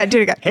I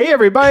did it again. Hey,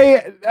 everybody.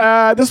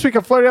 This week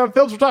on Flirting on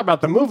Films, we're talking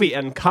about the movie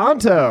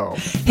Encanto.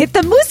 Hit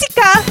the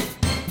música.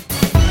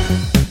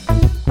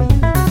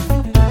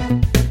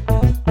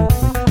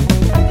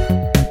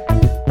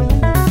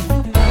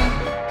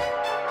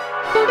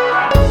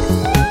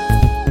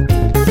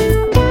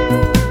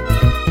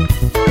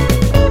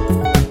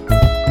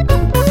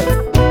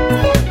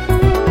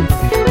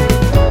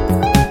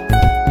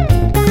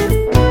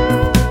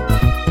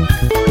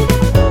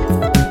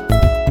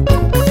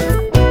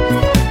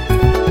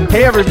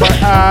 Hey, everybody.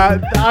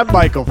 I'm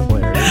Michael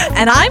Flaherty.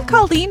 And I'm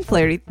Colleen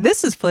Flaherty.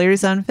 This is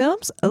Flaherty's on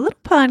Films, a little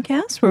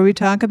podcast where we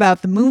talk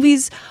about the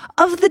movies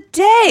of the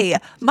day.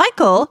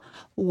 Michael,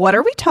 what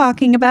are we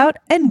talking about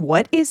and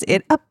what is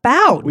it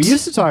about? We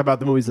used to talk about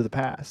the movies of the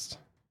past.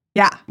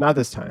 Yeah. Not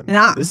this time.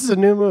 Nah. This is a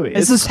new movie.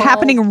 This is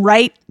happening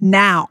right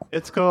now.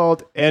 It's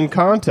called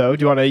Encanto.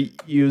 Do you want to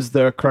use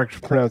the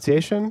correct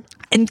pronunciation?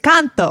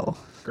 Encanto.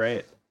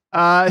 Great.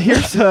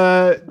 Here's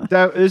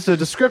a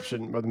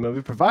description of the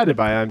movie provided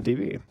by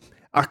IMDb.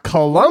 A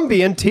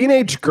Colombian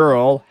teenage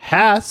girl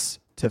has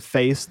to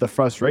face the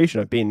frustration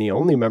of being the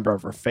only member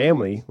of her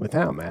family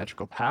without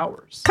magical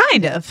powers.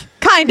 Kind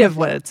of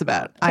what it's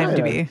about.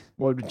 IMDb.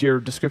 What would your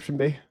description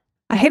be?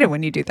 I hate it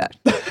when you do that.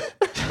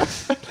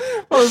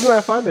 Well, isn't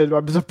that fun? It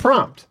was a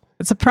prompt.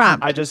 It's a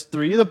prompt. I just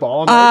threw you the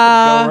ball and you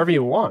can go wherever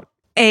you want.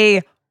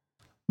 A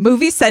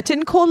movie set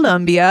in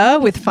Colombia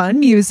with fun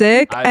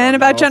music and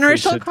about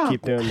generational trauma.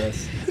 Keep doing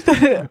this.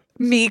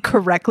 Me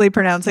correctly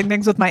pronouncing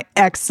things with my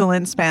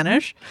excellent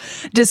Spanish.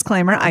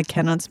 Disclaimer, I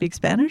cannot speak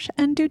Spanish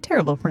and do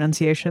terrible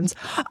pronunciations.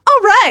 All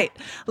right,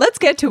 let's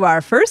get to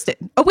our first.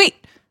 Oh, wait.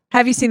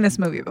 Have you seen this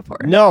movie before?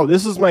 No,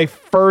 this was my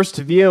first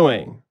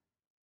viewing.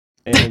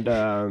 And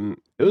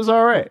it was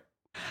all right.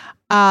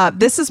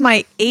 This is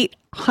my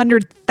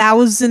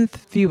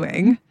 800,000th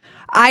viewing.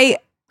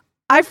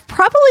 I've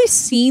probably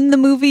seen the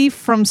movie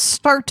from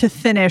start to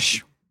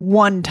finish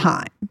one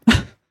time.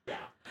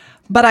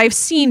 But I've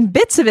seen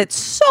bits of it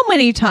so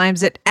many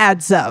times it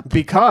adds up.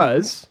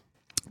 Because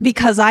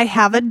I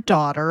have a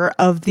daughter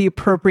of the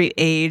appropriate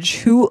age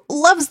who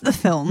loves the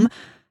film,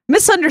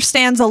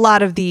 misunderstands a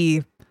lot of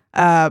the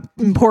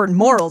important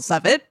morals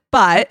of it,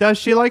 but... Does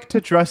she like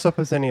to dress up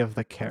as any of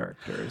the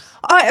characters?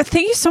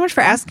 Thank you so much for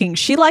asking.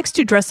 She likes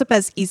to dress up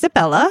as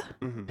Isabella,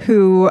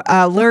 who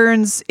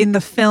learns in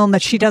the film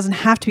that she doesn't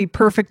have to be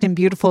perfect and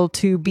beautiful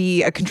to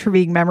be a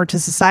contributing member to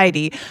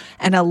society.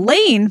 And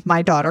Elaine,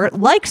 my daughter,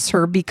 likes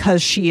her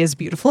because she is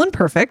beautiful and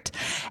perfect.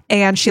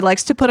 And she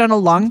likes to put on a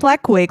long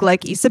black wig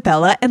like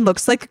Isabella and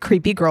looks like a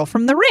creepy girl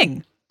from The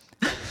Ring.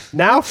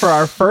 Now for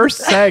our first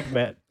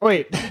segment.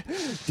 Wait,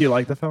 do you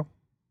like the film?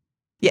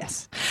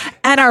 Yes.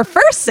 And our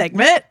first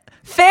segment,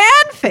 fan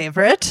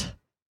favorite.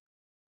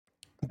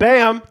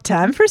 Bam.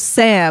 Time for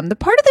Sam, the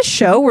part of the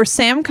show where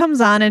Sam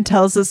comes on and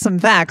tells us some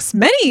facts,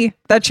 many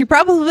that she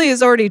probably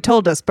has already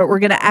told us, but we're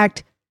going to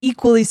act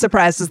equally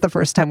surprised as the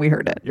first time we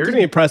heard it. You're going to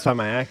be impressed by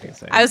my acting,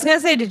 Sam. I was going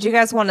to say, did you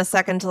guys want a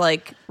second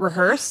to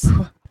rehearse?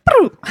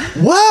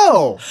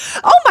 Whoa.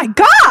 Oh my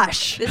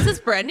gosh. This is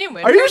brand new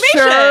information. Are you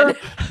sure?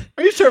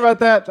 Are you sure about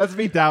that? That's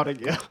me doubting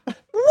you.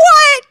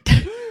 What?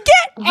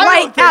 Get I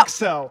right don't think out.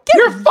 so.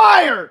 You're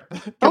fired.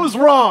 That was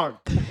wrong.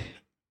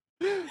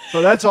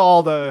 So that's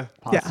all the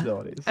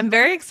possibilities. I'm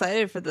very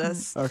excited for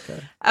this.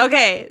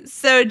 Okay,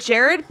 so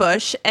Jared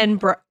Bush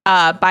and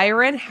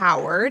Byron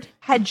Howard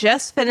had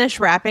just finished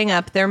wrapping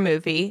up their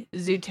movie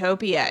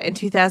Zootopia in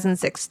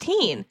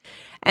 2016,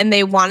 and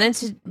they wanted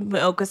to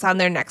focus on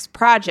their next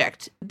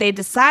project. They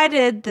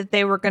decided that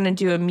they were going to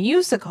do a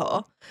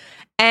musical,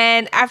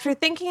 and after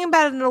thinking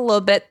about it a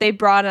little bit, they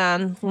brought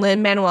on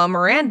Lin-Manuel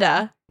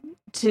Miranda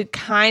to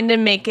kind of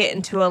make it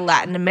into a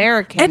Latin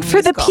American And for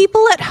musical. the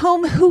people at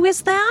home, who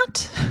is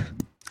that?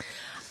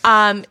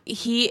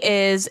 He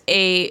is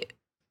a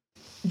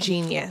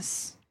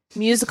genius,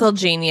 musical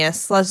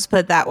genius. Let's just put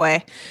it that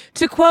way.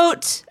 To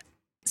quote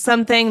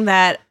something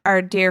that our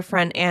dear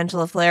friend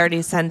Angela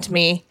Flaherty sent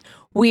me,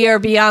 we are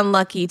beyond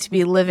lucky to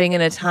be living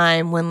in a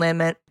time when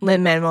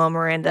Lin-Manuel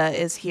Miranda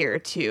is here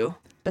to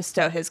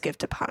bestow his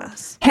gift upon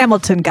us.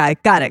 Hamilton guy.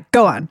 Got it.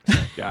 Go on.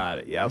 got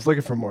it. Yeah, I was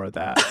looking for more of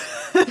that.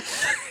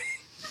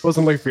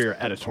 Wasn't looking for your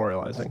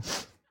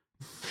editorializing.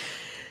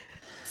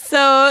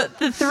 So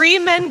the three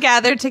men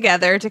gathered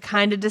together to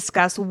kind of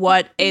discuss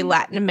what a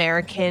Latin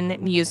American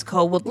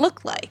musical would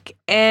look like.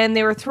 And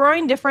they were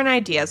throwing different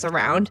ideas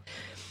around.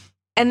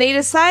 And they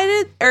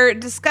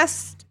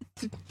discussed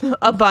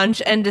a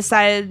bunch and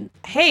decided,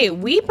 hey,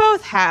 we all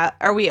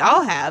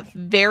have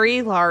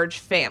very large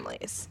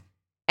families.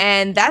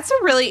 And that's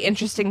a really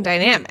interesting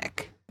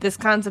dynamic. This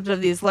concept of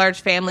these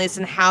large families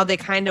and how they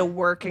kind of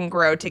work and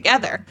grow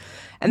together.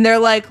 And they're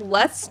like,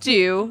 let's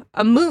do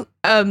a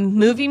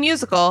movie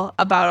musical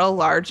about a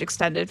large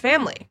extended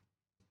family.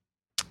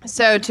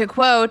 So to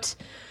quote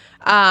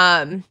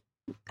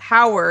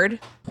Howard,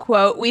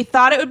 quote, "We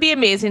thought it would be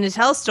amazing to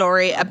tell a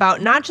story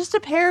about not just a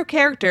pair of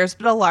characters,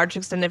 but a large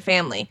extended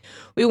family.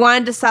 We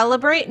wanted to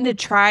celebrate and to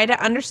try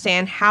to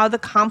understand how the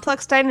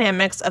complex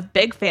dynamics of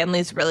big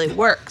families really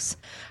works.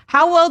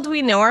 How well do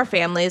we know our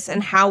families,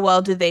 and how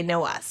well do they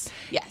know us?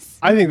 Yes.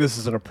 I think this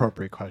is an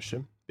appropriate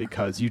question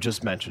because you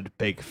just mentioned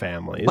big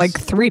families. Like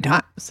 3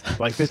 times.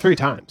 Like the 3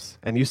 times.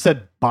 And you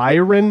said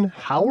Byron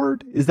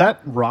Howard? Is that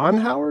Ron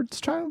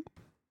Howard's child?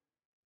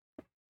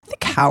 I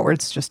think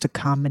Howard's just a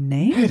common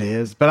name. It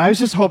is, but I was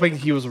just hoping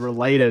he was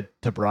related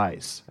to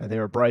Bryce, and they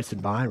were Bryce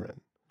and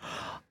Byron.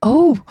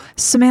 Oh,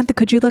 Samantha,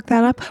 could you look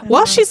that up?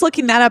 While she's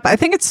looking that up, I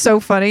think it's so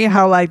funny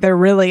how like they're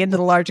really into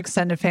the large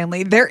extended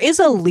family. There is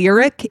a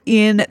lyric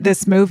in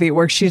this movie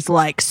where she's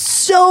like,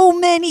 so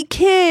many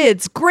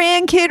kids,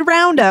 grandkid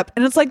roundup.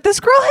 And it's like, this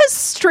girl has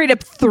straight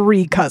up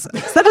 3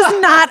 cousins. That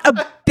is not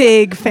a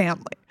big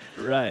family.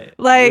 Right.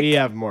 Like, we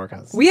have more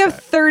cousins. We have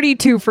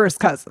 32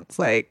 first cousins.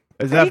 Like,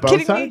 Is are that you both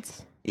kidding me?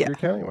 sides? Yeah. You're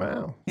counting?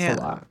 Wow. That's Yeah. a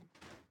lot.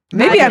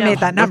 Maybe I I know. made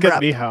that number Look at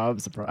up. me, how I'm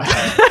surprised.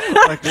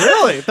 Like,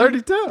 really?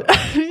 32?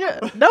 Yeah.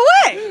 No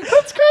way.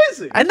 That's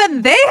crazy. And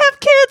then they have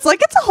kids.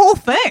 Like, it's a whole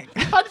thing.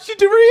 How did you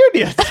do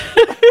reunions?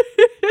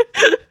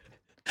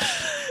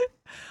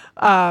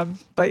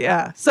 But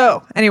yeah.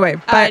 So anyway,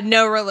 but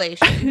No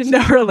relation.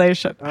 no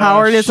relation. Oh,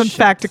 Howard is in shit.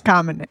 fact a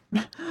common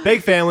name.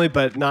 Big family,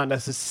 but not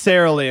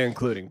necessarily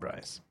including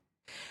Bryce.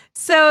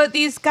 So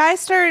these guys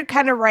started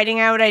kind of writing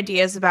out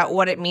ideas about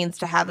what it means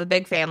to have a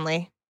big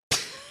family.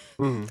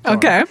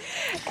 Okay.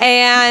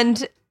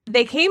 And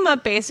they came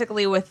up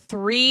basically with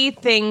 3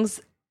 things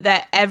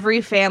that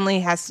every family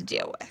has to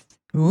deal with.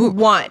 Ooh.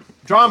 1,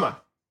 Drama.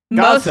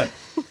 Most- Gossip.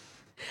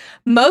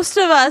 most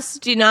of us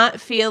do not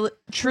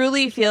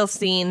truly feel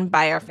seen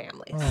by our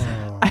families.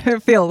 I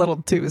feel a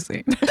little too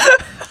seen.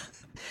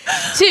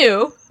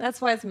 2,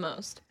 that's why it's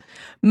most.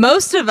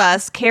 Most of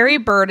us carry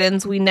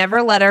burdens we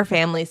never let our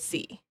families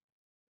see.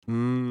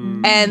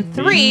 And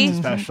 3,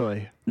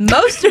 Especially.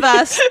 most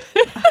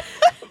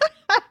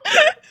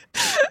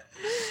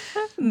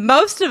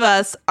of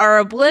us are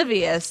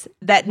oblivious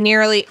that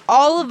nearly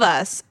all of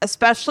us,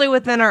 especially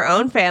within our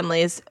own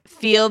families,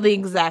 feel the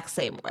exact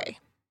same way.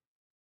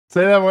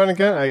 Say that one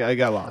again. I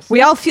got lost.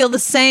 We all feel the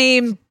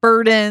same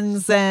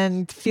burdens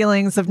and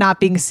feelings of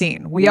not being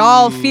seen. We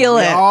all feel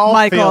We it, all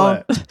Michael.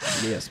 feel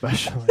it. Me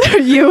especially.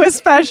 You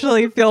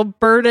especially feel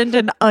burdened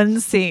and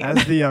unseen.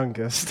 As the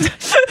youngest.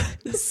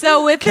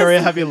 So with Carry a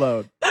this, heavy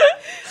load.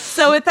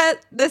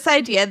 this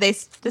idea, they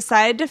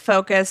decided to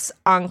focus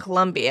on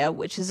Colombia,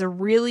 which is a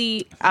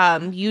really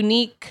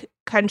unique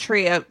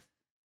country of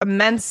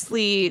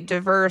immensely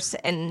diverse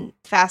and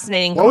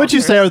fascinating. What would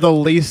you say cultures. are the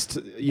least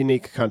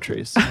unique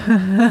countries?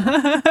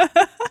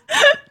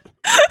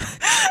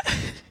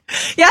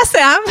 Yeah,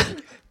 Sam.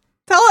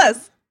 Tell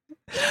us.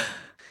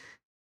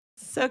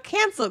 So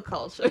cancel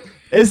culture.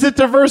 Is it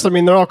diverse? I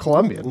mean, they're all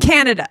Colombian.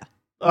 Canada.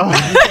 Oh.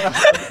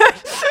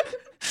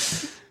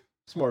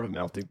 It's more of a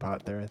melting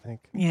pot there, I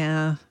think.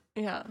 Yeah.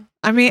 Yeah.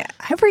 I mean,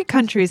 every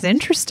country is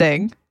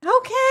interesting.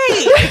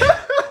 Okay.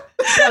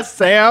 Yes,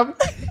 Sam.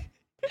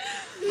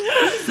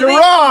 You're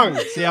wrong.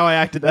 See how I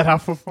acted that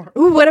out before?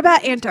 Ooh, what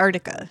about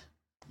Antarctica?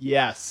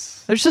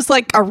 Yes. There's just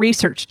like a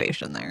research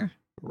station there.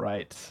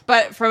 Right.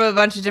 But from a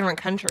bunch of different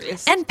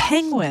countries. And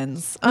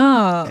penguins.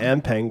 Oh.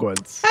 And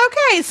penguins.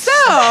 Okay,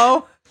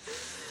 so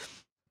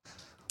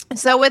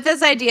with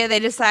this idea, they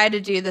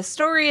decided to do the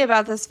story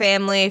about this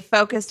family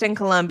focused in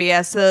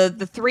Colombia. So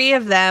the 3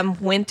 of them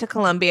went to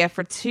Colombia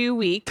for 2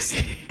 weeks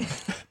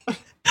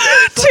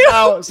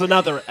So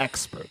now they're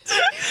experts.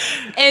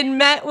 and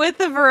met with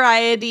a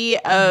variety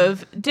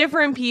of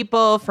different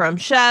people, from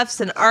chefs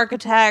and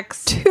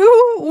architects.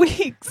 2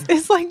 weeks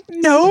is like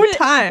no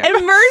time.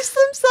 Immerse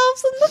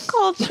themselves in the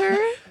culture.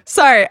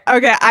 Sorry.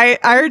 Okay. I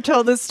already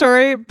told this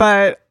story,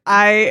 but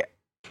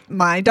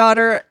my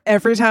daughter,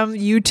 every time the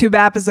YouTube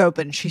app is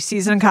open, she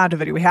sees an Encanto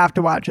video. We have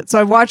to watch it. So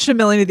I've watched a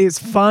million of these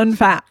fun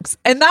facts.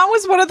 And that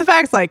was one of the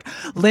facts. Like,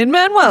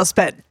 Lin-Manuel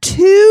spent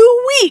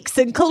 2 weeks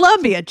in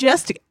Colombia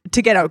just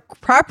to get a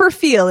proper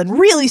feel and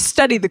really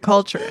study the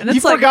culture. And You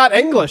it's like, forgot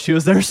English. He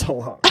was there so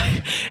long.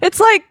 it's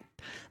like,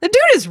 the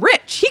dude is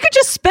rich. He could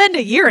just spend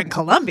a year in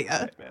Colombia.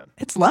 Right, man.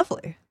 It's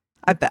lovely.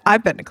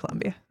 I've been to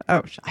Colombia.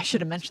 Oh, I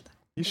should have mentioned that.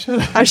 You should.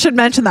 I should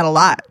mention that a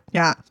lot.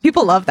 Yeah.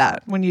 People love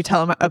that when you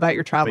tell them about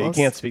your But travels.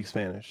 you can't speak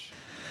Spanish.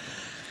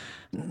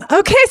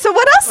 Okay, so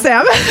what else,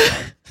 Sam?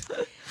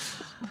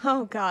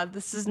 Oh, God,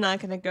 this is not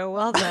going to go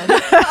well then.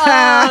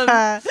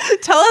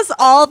 Tell us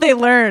all they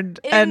learned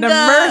and the-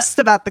 immersed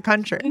about the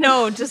country.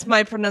 No, just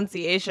my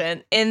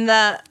pronunciation. In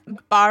the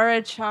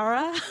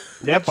Barachara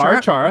Yeah,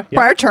 Barachara. Yeah,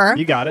 Barachara.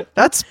 You got it.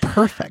 That's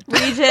perfect.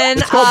 region,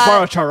 It's called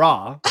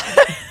Barachara.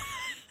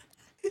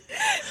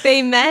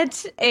 they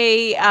met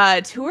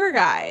a tour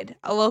guide,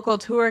 a local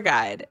tour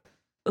guide,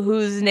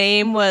 whose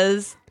name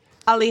was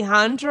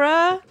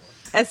Alejandra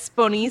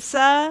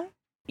Esponiza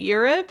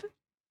Europe.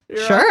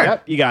 Sure.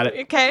 Yep, you got it.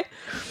 Okay.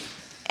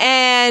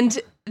 And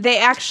they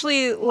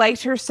actually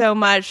liked her so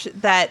much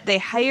that they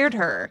hired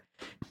her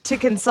to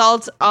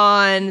consult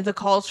on the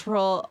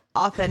cultural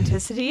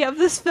authenticity of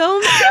this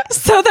film.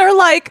 So they're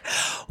like,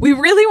 we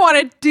really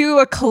want to do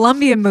a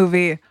Colombian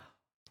movie.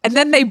 And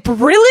then they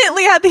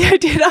brilliantly had the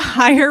idea to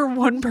hire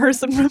one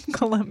person from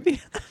Colombia.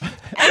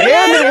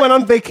 And they went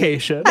on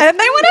vacation. And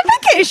they went on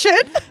vacation.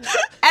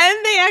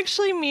 And they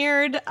actually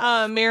mirrored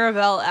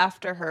Mirabelle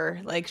after her.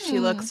 Like, she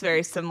looks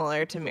very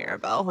similar to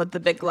Mirabelle with the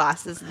big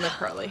glasses and the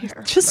curly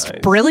hair. Just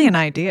Nice. brilliant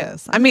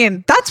ideas. I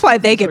mean, that's why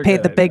they get are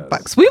paid good the big ideas.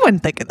 bucks. We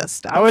wouldn't think of this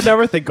stuff. I would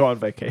never think go on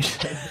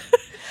vacation.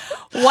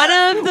 One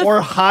of the Or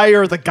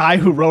hire the guy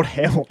who wrote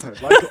Hamilton.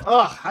 Like,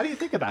 ugh, how do you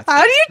think of that?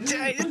 How do you?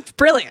 It's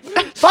brilliant.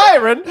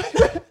 Byron!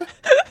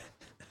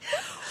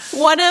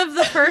 One of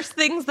the first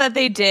things that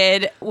they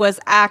did was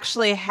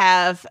actually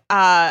have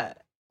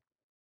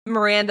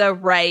Miranda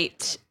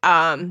write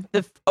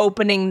the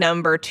opening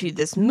number to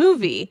this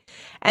movie.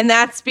 And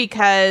that's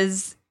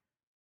because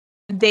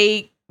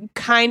they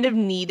kind of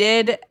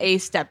needed a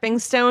stepping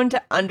stone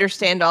to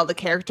understand all the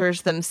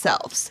characters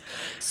themselves.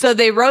 So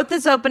they wrote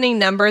this opening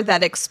number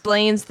that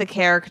explains the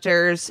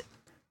characters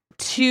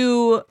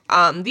to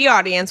the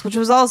audience, which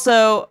was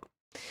also...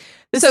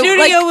 The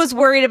studio was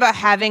worried about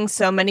having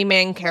so many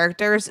main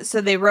characters, so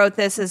they wrote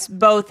this as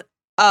both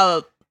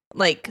a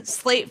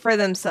slate for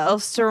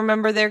themselves to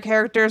remember their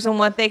characters and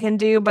what they can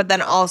do, but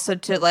then also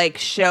to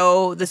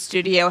show the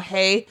studio,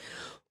 hey,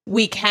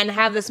 we can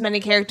have this many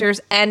characters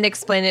and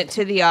explain it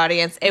to the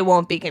audience. It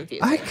won't be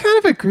confusing. I kind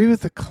of agree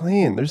with the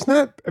clean. There's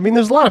a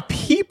lot of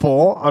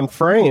people on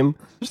frame.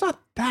 There's not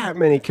that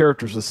many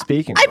characters with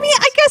speaking. I mean,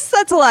 I guess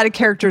that's a lot of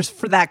characters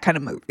for that kind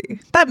of movie.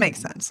 That makes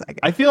sense, I guess.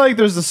 I feel like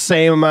there's the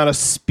same amount of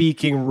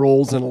speaking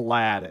roles in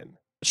Aladdin.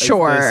 as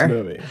Sure. This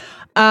movie.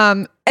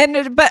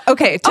 But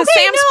okay, to Okay,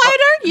 Sam's no, I'd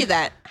argue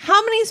that.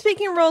 How many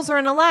speaking roles are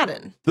in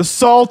Aladdin? The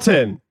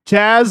Sultan,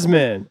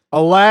 Jasmine,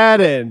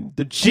 Aladdin,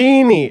 the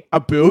genie,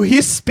 Abu,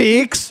 he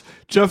speaks,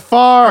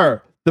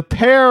 Jafar, the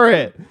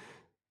parrot,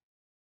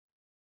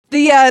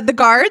 the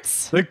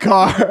guards, the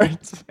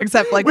guards.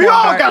 except like We one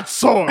all guard. got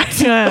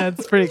swords. Yeah,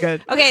 it's pretty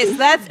good. Okay, so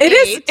that's It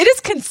is. eight. It is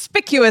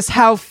conspicuous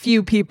how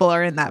few people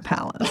are in that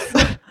palace.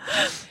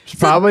 There's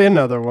probably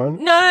another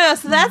one. No.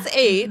 So that's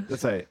 8.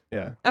 That's 8.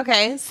 Yeah.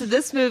 Okay, so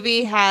this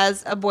movie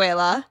has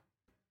Abuela.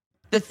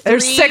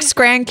 There's 6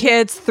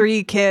 grandkids,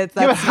 3 kids.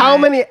 Yeah, but That's how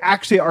 9. many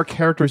actually are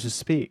characters who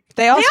speak?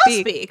 They all They all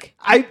speak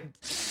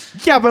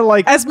speak. Yeah,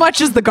 but as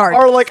much as the guards.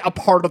 are a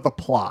part of the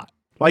plot.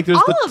 Like there's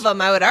All of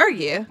them, I would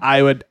argue.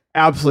 I would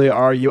absolutely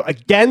argue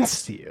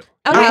against you.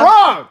 Okay. You're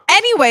wrong.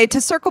 Anyway,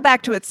 to circle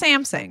back to what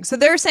Sam's saying. So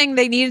they're saying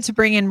they needed to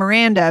bring in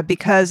Miranda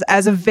because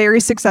as a very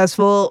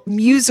successful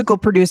musical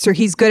producer,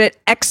 he's good at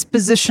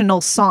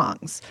expositional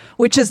songs,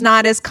 which is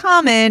not as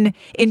common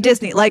in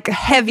Disney, like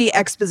heavy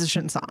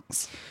exposition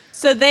songs.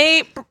 So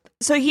he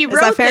that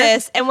wrote fair?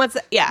 this, and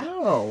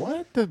Oh,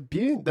 what the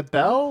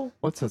bell?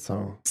 What's that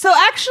song? So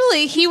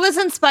actually, he was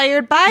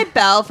inspired by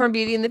Belle from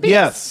Beauty and the Beast.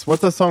 Yes.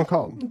 What's that song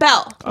called?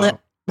 Belle. Oh.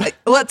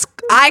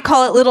 I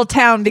call it Little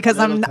Town because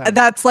Little Town.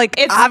 that's It's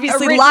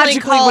obviously originally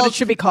logically what called- it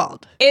should be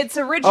called. It's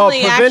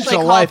originally Provincial actually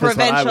called Life is what I would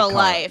Provincial call it,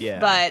 Life, yeah.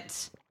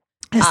 but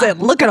I said,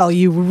 look at all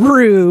you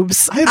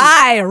rubes.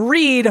 I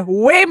read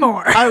way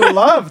more. I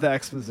love the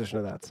exposition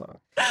of that song.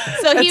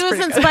 so he was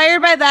pretty good.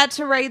 inspired by that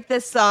to write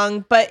this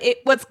song. But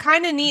what's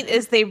kind of neat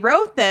is they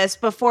wrote this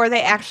before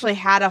they actually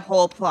had a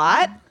whole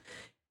plot,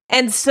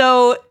 and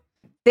so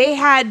they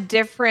had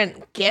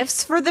different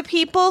gifts for the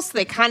people. So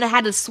they kind of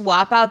had to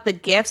swap out the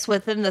gifts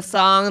within the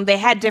song. They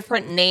had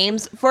different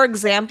names. For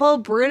example,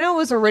 Bruno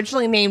was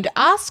originally named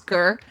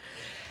Oscar,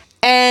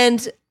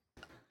 and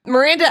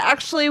Miranda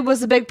actually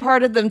was a big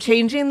part of them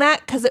changing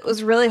that because it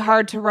was really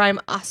hard to rhyme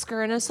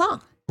Oscar in a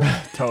song.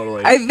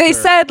 Totally. They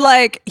said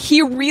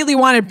he really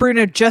wanted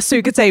Bruno just so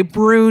he could say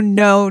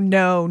Bruno,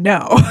 no,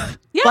 no.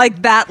 Yeah.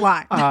 Like that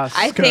line.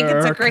 I think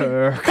it's a great-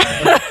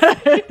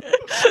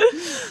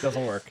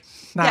 Doesn't work.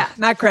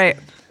 Not great.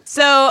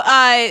 So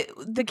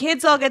the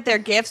kids all get their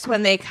gifts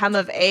when they come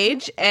of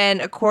age,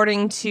 and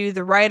according to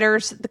the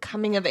writers, the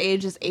coming of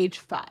age is age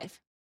 5.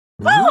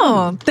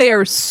 Oh, they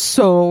are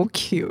so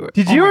cute.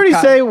 Did Oh you my already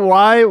God. say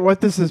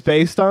what this is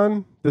based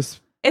on?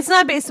 It's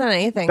not based on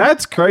anything.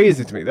 That's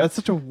crazy to me. That's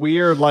such a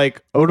weird what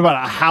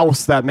about a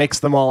house that makes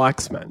them all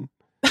X-Men?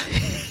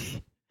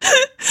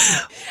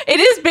 It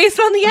is based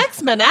on the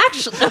X-Men,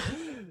 actually.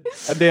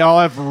 And they all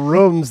have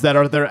rooms that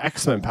are their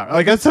X-Men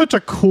power. That's such a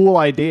cool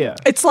idea.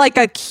 It's like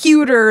a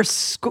cuter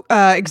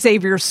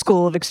Xavier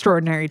School of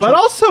Extraordinary But Children.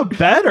 also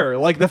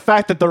better. The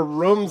fact that the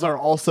rooms are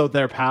also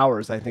their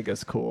powers, I think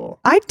is cool.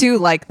 I do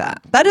like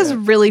that. That is a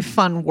really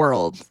fun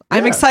world.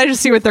 I'm Yeah. excited to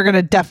see what they're going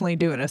to definitely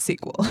do in a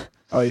sequel.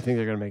 Oh, you think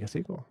they're going to make a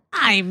sequel?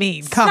 I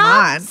mean, come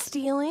Stop on.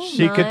 stealing.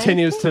 She my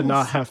continues to things.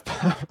 not have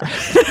power.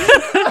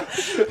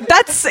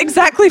 That's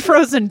exactly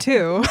Frozen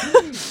too.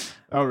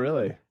 Oh,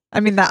 really? I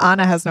mean, that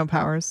Anna has no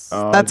powers.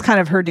 Oh. That's kind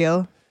of her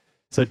deal.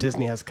 So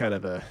Disney has kind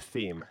of a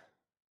theme.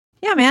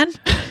 Yeah, man.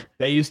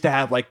 They used to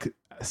have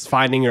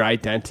finding your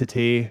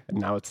identity, and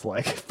now it's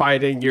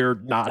finding your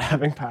not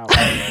having power.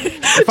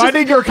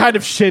 Finding your kind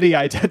of shitty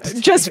identity.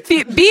 Just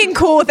being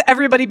cool with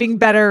everybody being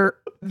better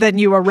than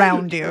you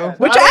around you,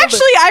 which I love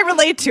actually I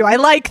relate to. I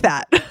like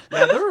that.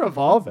 Yeah, they're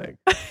evolving.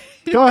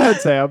 Go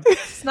ahead, Sam.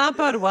 It's not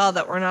bode well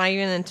that we're not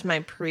even into my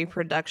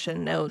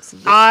pre-production notes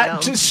of this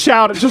film. Just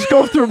shout it. Just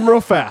go through them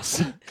real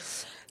fast.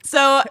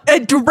 So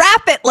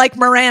Rap it like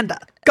Miranda.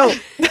 Go.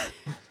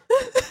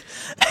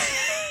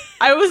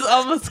 I was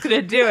almost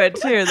gonna do it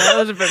too. That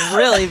would have been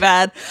really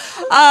bad.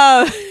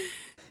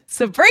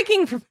 So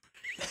breaking from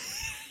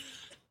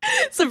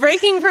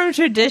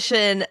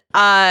tradition,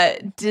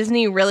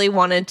 Disney really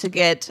wanted to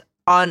get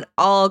on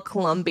all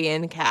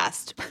Colombian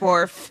cast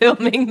for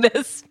filming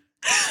this.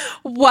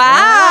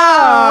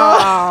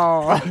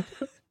 Wow.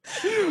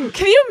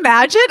 Can you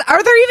imagine?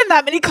 Are there even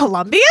that many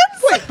Colombians?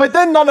 Wait, but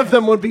then none of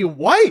them would be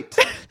white.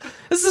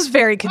 This is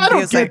very I confusing.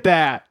 don't get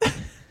that.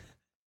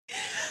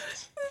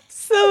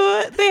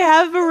 So they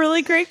have a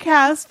really great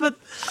cast, but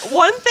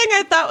one thing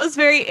I thought was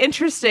very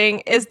interesting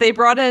is they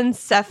brought in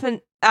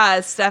Stephanie.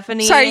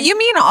 Sorry, you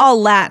mean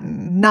all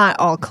Latin, not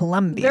all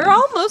Colombian. They're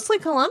all mostly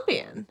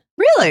Colombian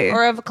really?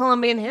 or of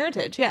Colombian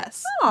heritage.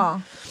 Yes.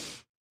 Oh.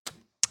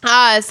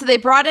 So they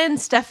brought in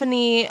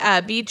Stephanie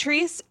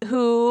Beatrice,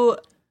 who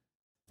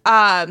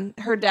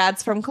her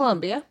dad's from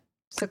Colombia,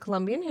 so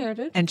Colombian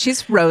heritage, And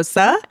she's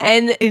Rosa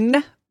and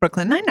in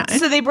Brooklyn Nine-Nine.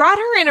 so they brought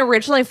her in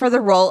originally for the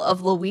role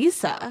of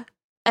Louisa,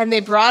 and they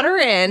brought her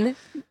in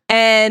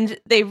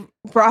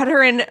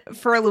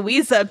for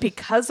Louisa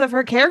because of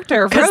her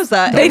character of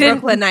Rosa in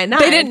Brooklyn Nine-Nine.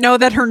 They didn't know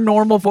that her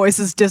normal voice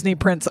is Disney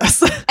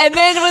princess. And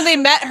then when they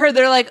met her,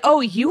 they're like, "Oh,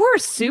 you are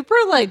super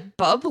like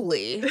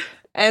bubbly,"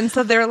 and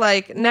so they're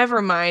like,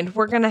 "Never mind,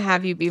 we're gonna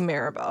have you be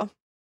Maribel."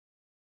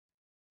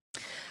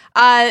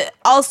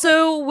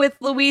 Also with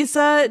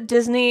Louisa,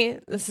 Disney,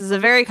 this is a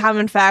very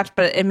common fact,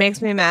 but it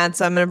makes me mad,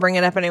 so I'm going to bring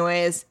it up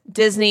anyways.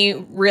 Disney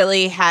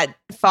really had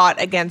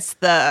fought against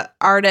the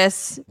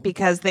artists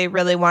because they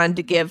really wanted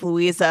to give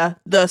Louisa,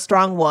 the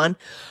strong one,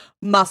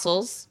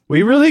 muscles.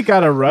 We really got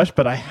to rush,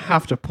 but I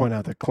have to point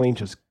out that Clean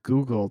just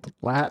Googled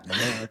Latin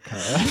America.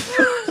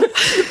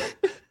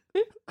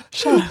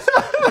 Shut up.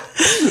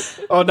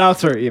 Oh, now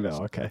it's her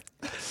email. Okay.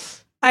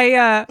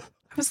 I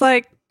was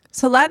like,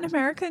 so Latin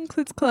America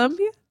includes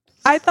Colombia?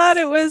 I thought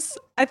it was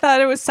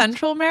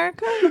Central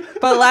America,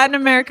 but Latin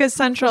America is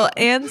Central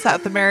and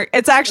South America.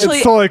 It's actually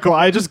It's totally cool.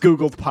 I just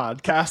Googled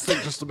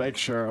podcasting just to make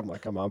sure. I'm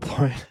like, I'm on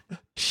point.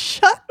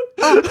 shut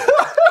up.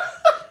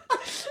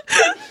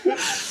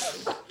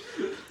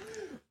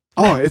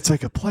 Oh, it's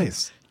like a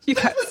place. You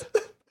guys,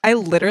 I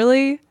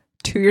literally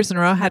 2 years in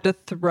a row had to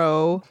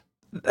throw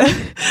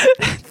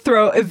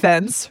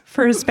events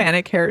for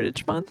Hispanic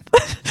Heritage Month,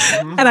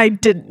 and I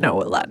didn't know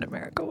what Latin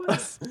America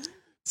was.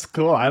 It's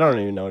cool. I don't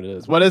even know what it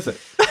is. What is it?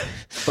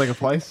 It's like a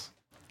place?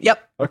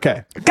 Yep,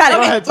 Okay. got it.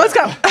 Go ahead, Let's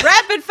go.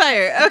 Rapid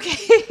fire.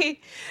 Okay.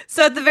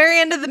 So at the very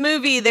end of the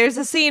movie, there's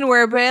a scene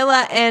where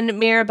Bella and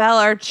Mirabel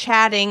are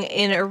chatting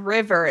in a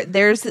river.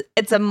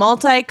 It's a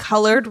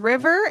multicolored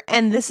river,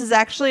 and this is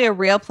actually a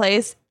real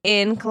place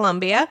in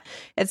Colombia.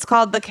 It's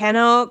called the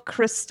Cano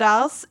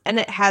Cristales, and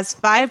it has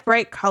 5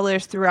 bright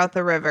colors throughout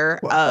the river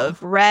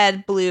of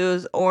red,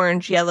 blues,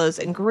 orange, yellows,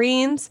 and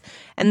greens.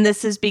 And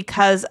this is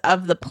because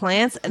of the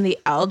plants and the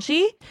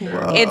algae.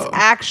 Whoa. It's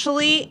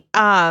actually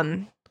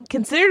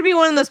considered to be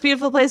one of the most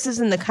beautiful places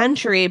in the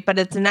country, but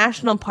it's a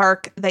national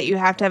park that you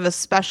have to have a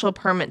special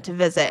permit to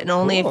visit, and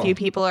only a Cool. few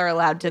people are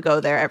allowed to go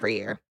there every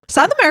year.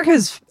 South America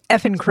is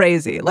effing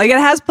crazy. Like, it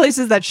has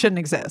places that shouldn't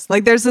exist.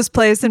 Like, there's this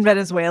place in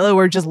Venezuela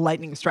where just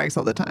lightning strikes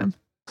all the time.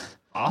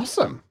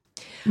 Awesome.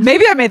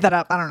 Maybe I made that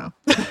up. I don't know.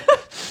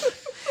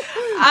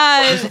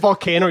 There's a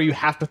volcano. You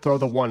have to throw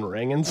the one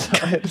ring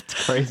inside.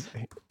 It's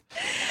crazy.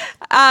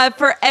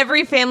 For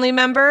every family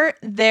member,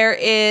 there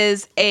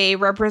is a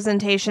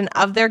representation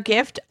of their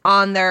gift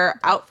on their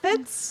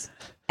outfits.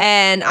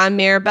 And on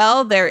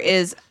Mirabel, there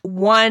is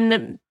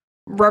one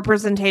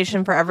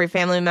representation for every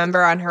family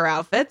member on her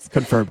outfits.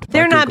 Confirmed. by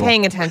They're not Google.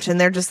 paying attention.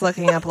 They're just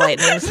looking up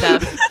lightning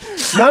stuff.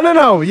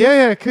 No.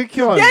 Yeah. Keep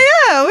going.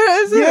 Yeah.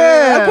 What is it?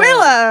 Yeah.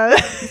 Abuela.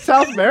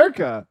 South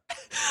America.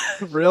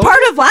 Really? Part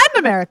of Latin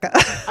America.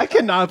 I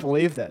cannot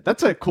believe that.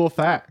 That's a cool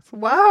fact.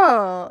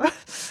 Wow.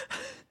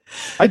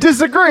 I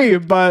disagree,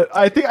 but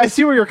I think I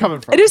see where you're coming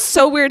from. It is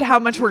so weird how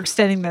much we're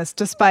extending this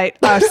despite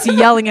us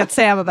yelling at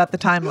Sam about the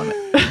time limit.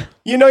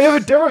 You know, you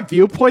have a different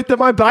viewpoint than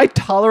mine, but I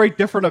tolerate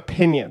different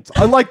opinions.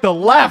 Unlike the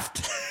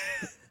left.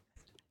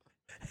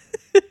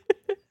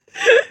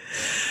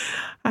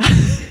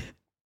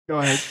 Go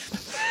ahead.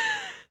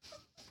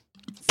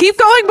 Keep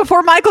going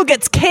before Michael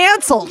gets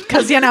canceled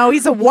because, you know,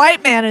 he's a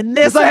white man in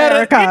this I had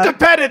an America.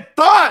 independent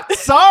thought.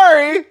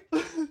 Sorry.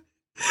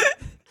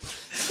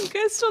 You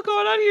guys still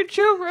going on your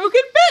Joe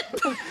Rogan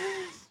bit?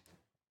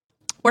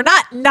 We're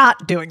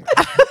not doing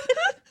that.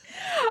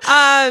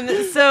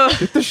 So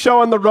Get the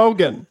show on the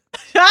Rogan.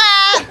 Yeah.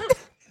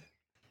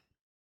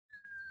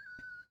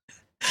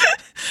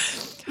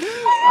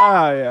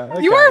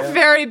 Okay, You are yeah.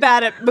 very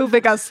bad at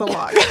moving us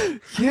along.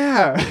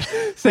 Yeah.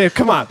 Say it.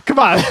 Come on.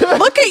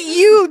 Look at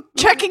you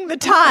checking the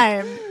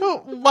time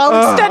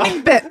while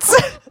extending bits.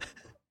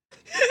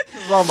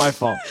 It's all my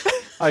fault.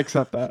 I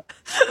accept that.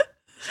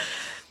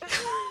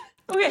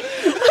 okay.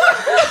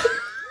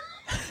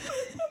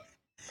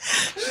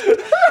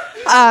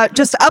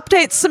 Just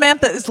update,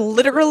 Samantha is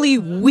literally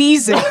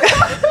wheezing.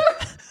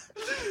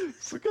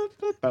 Look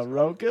at that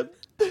Rogan.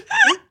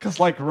 Because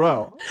like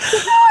row.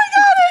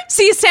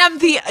 See, Sam,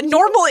 the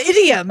normal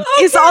idiom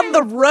is on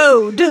the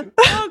road.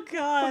 Oh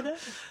God.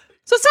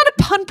 So it's not a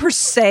pun per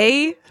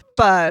se,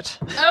 but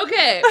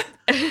Okay.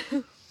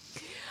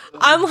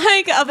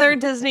 Unlike other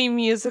Disney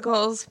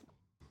musicals,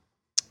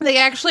 they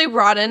actually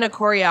brought in a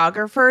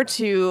choreographer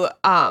to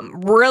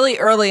really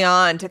early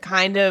on to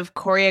kind of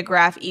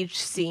choreograph each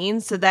scene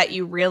so that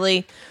you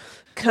really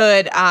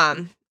could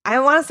I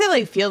want to say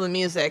like feel the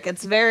music.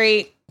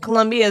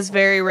 Colombia is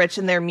very rich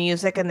in their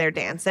music and their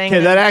dancing.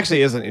 Okay, that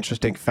actually is an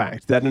interesting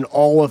fact, that in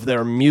all of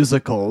their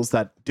musicals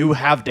that do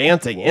have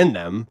dancing in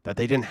them, that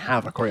they didn't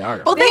have a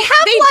choreographer. well, they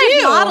have they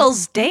live do.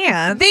 models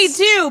dance. They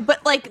do,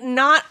 but like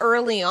not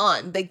early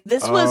on. Like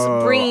this was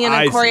Oh, bringing in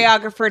I a see.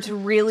 choreographer to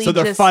really So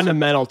they're just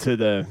fundamental to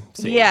the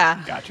scene.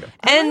 Yeah. Gotcha.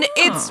 And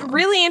it's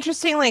really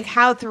interesting, like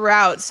how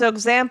throughout. So,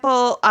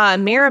 example,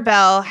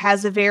 Mirabelle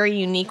has a very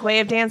unique way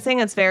of dancing.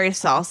 It's very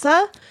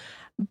salsa.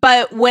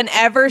 But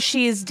whenever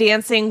she's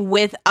dancing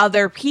with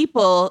other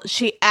people,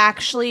 she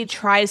actually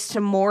tries to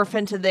morph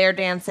into their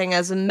dancing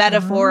as a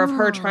metaphor of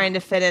her trying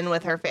to fit in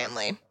with her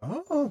family.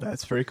 Oh,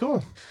 that's pretty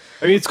cool.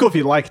 I mean, it's cool if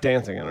you like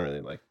dancing. I don't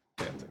really like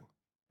dancing.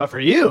 But for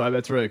you,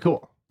 that's really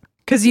cool.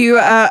 Because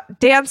you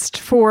danced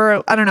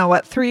for, I don't know,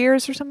 what, 3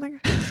 years or something?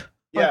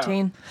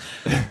 14.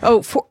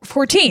 Oh,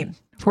 14.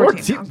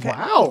 14. Okay.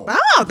 Wow.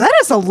 Wow, that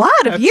is a lot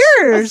of That's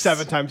years.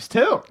 7 times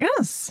 2.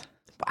 Yes.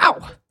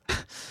 Wow.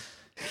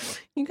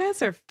 You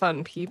guys are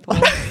fun people.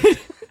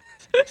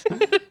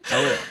 Oh,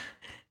 yeah.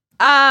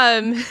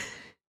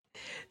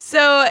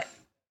 So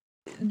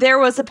there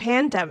was a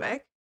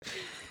pandemic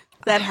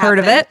that Heard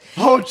of happened.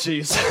 it? Oh,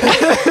 jeez.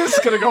 This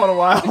is going to go on a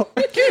while.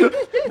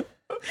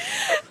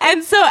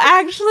 And so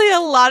actually a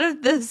lot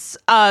of this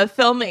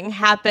filming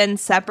happened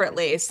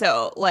separately.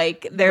 So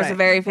like there's a Right.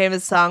 very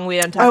famous song we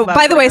don't talk Oh, about.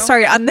 by the way, Bruno.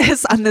 sorry, on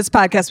this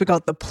podcast, we call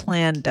it the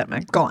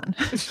Plandemic. Go on.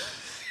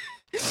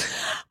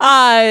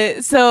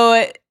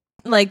 So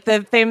like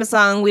the famous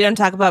song We Don't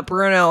Talk About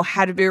Bruno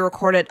had to be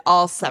recorded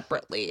all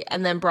separately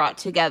and then brought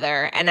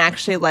together, and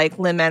actually like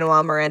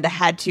Lin-Manuel Miranda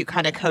had to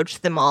kind of coach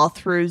them all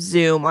through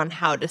Zoom on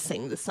how to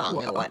sing the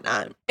song and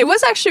whatnot. It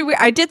was actually weird.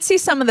 I did see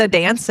some of the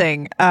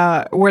dancing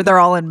where they're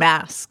all in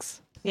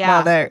masks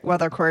Yeah. while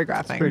they're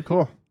choreographing. Pretty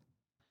cool.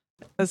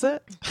 Is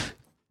it?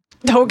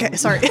 Okay,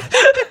 sorry.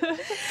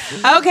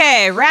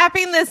 Okay,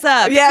 wrapping this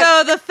up. Yeah.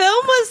 So the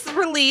film was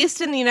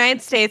released in the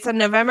United States on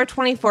November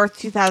 24th,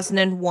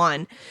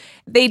 2001.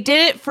 They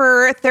did it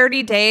for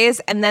 30 days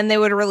and then they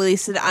would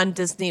release it on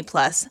Disney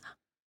Plus.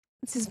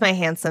 This is my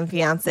handsome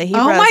fiance. He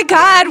Oh brought my us-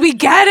 God, we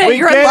get it. We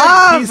You're get in it.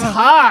 love. He's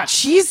hot.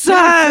 Jesus.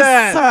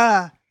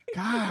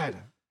 God.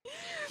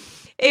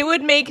 It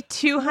would make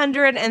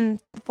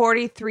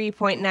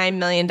 $243.9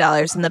 million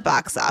in the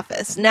box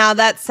office. Now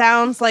that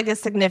sounds like a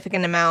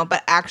significant amount,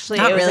 but actually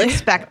Not it was really.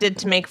 expected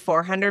to make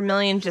 $400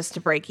 million just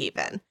to break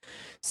even.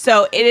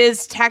 So it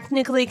is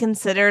technically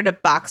considered a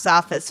box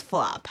office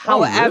flop.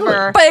 Oh, However,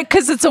 really? But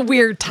because it's a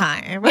weird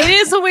time. it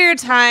is a weird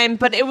time,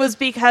 but it was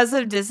because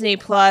of Disney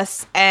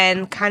Plus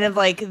and kind of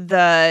like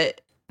the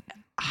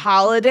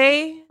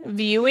holiday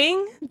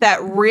viewing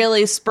that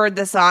really spurred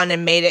this on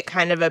and made it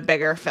kind of a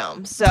bigger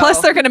film. So Plus,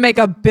 they're going to make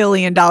 $1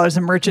 billion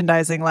in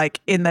merchandising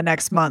like in the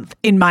next month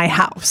in my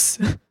house.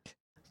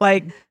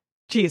 Like,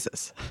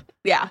 Jesus.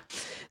 yeah.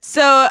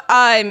 So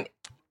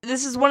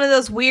this is one of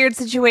those weird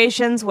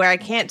situations where I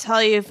can't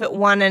tell you if it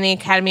won any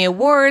Academy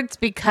Awards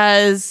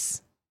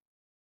because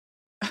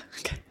What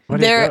are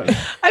There- you doing?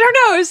 I don't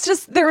know.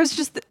 There was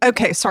just,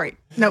 okay, sorry.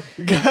 Nope.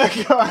 Go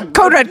on.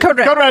 Code Red. Go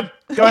red.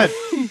 Go ahead.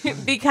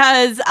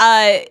 because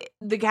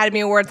the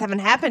Academy Awards haven't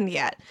happened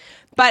yet.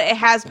 But it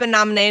has been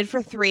nominated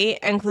for 3,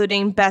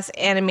 including Best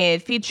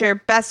Animated Feature,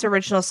 Best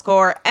Original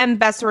Score, and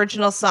Best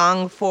Original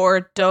Song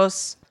for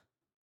Dos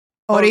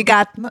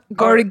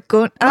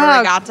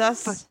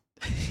Arigatas.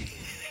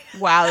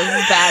 Wow, this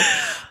is bad.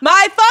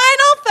 My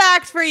final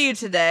fact for you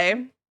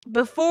today,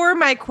 before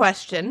my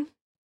question,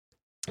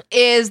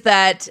 is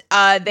that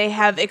they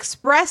have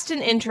expressed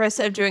an interest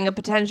of doing a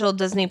potential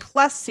Disney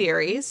Plus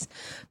series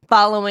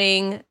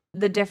following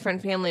the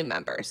different family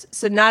members.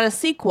 So not a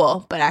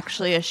sequel, but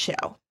actually a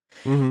show.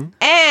 Mm-hmm.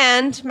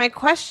 And my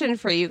question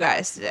for you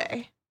guys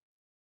today.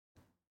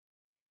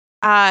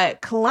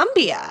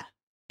 Colombia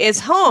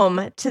is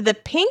home to the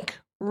Pink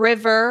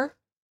River.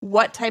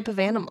 What type of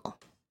animal?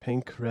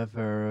 Pink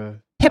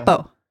River.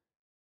 Hippo.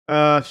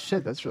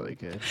 Shit, that's really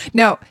good.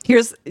 No,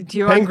 here's, do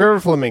you Pink want? River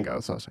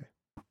flamingos, I'll say.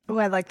 Oh,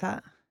 I like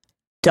that.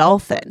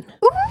 Dolphin.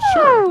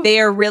 Sure. They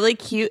are really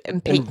cute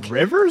and In pink.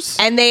 rivers?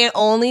 And they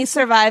only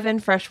survive in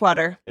fresh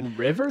water. In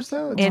rivers,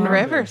 though? It's In hard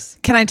to- rivers.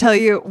 Can I tell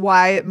you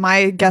why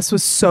my guess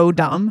was so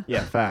dumb?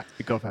 Yeah, fast.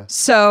 Go fast.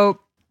 So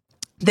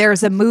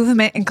there's a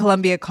movement in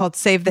Colombia called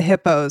Save the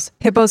Hippos.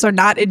 Hippos are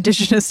not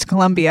indigenous to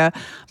Colombia,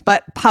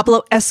 but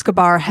Pablo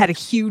Escobar had a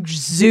huge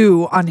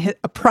zoo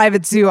a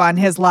private zoo on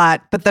his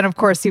lot. But then, of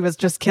course, he was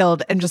just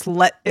killed and just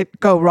let it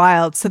go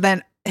wild. So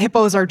then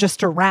hippos are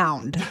just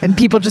around and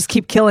people just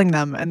keep killing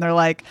them. And they're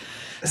like,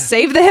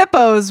 save the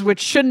hippos, which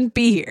shouldn't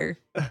be here.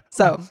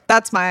 So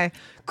that's my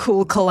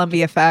cool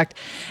Columbia fact.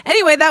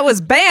 Anyway, that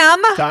was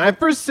BAM. Time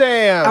for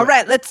Sam. All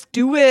right, let's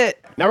do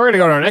it. Now we're going to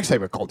go to our next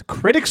segment called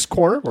Critics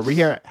Corner, where we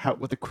hear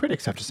what the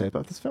critics have to say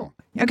about this film.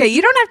 Okay,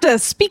 you don't have to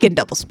speak in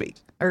double speed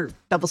or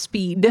double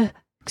speed.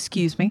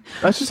 Excuse me.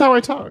 That's just how I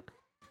talk.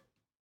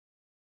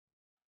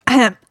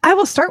 I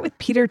will start with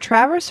Peter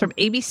Travers from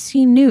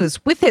ABC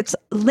News. With its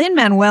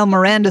Lin-Manuel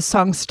Miranda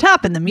songs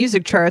top in the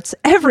music charts,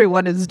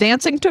 everyone is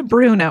dancing to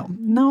Bruno.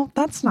 No,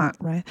 that's not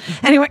right.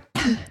 Anyway,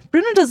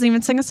 Bruno doesn't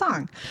even sing a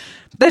song.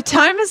 The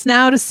time is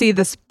now to see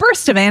this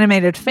burst of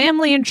animated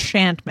family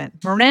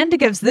enchantment. Miranda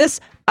gives this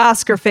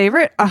Oscar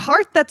favorite a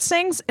heart that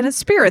sings and a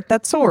spirit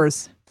that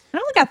soars. I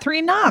only got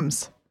 3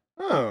 noms.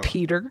 Oh.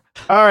 Peter.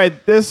 All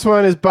right, this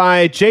one is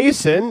by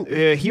Jason.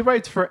 He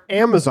writes for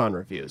Amazon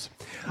Reviews.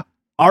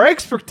 Our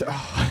expert.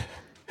 Oh,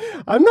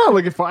 I'm not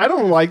looking for. I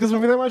don't like this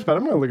movie that much, but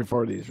I'm not looking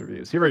forward to these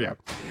reviews. Here we go.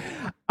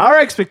 Our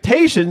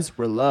expectations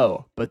were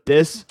low, but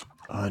this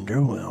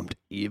underwhelmed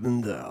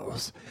even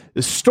those.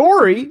 The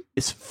story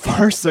is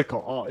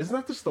farcical. Oh, isn't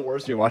that just the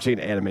worst? You're watching an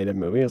animated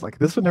movie. It's like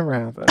this would never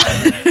happen.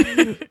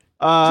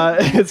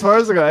 It's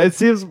farcical. It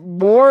seems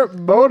more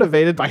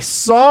motivated by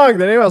song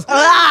than anyone else.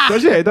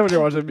 Don't you hate that when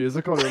you're watching a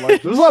musical? And you're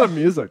like, there's a lot of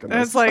music in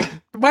this. It's like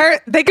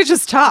where they could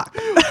just talk.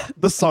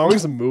 The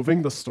song's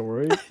moving the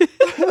story.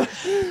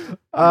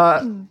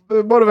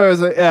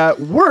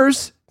 Motivated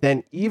worse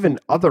than even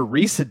other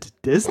recent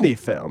Disney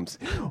films.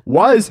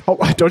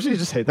 Don't you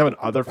just hate that when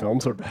other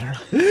films are better?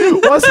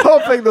 Was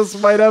hoping this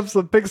might have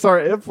some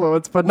Pixar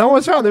influence, but no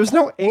one's found. There's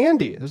no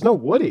Andy. There's no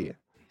Woody.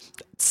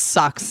 It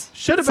sucks.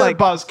 Should have been a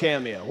Buzz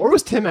cameo. Where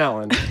was Tim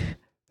Allen?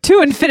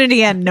 To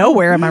infinity and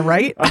nowhere, am I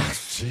right? Oh,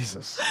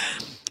 Jesus.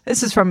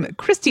 This is from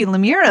Christy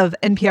Lemire of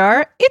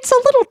NPR. It's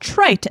a little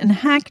trite and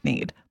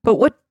hackneyed, but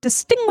what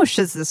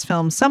distinguishes this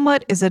film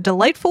somewhat is a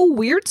delightful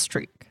weird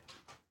streak.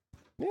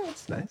 Yeah,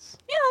 that's nice.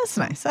 Yeah, that's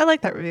nice. I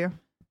like that review.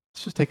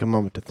 Let's just take a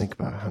moment to think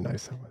about how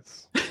nice it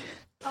was.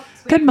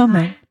 Good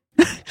moment.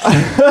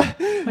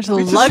 Much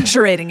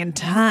luxuriating in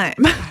time.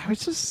 Can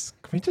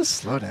we just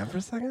slow down for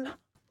a second?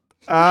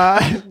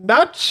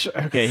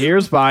 Okay,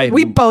 here's my...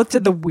 We both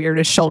did the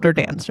weirdest shoulder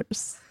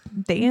dances.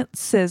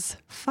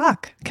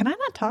 Fuck. Can I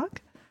not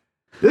talk?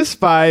 This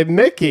by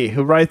Mickey,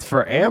 who writes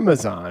for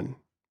Amazon.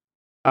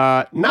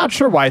 Not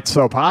sure why it's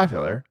so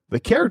popular. The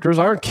characters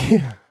aren't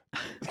cute.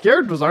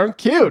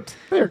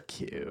 They're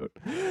cute.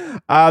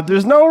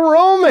 There's no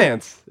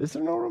romance. Is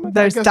there no romance?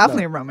 There's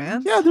definitely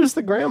romance. Yeah, there's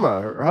the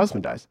grandma. Her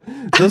husband dies.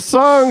 The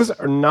songs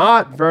are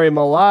not very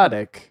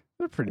melodic.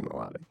 They're pretty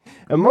melodic.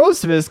 And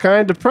most of it is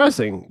kind of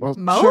depressing. Well,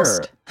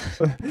 most?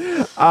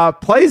 Sure.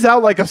 Plays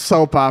out like a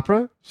soap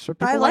opera. Sure,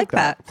 I like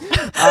that.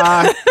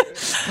 God,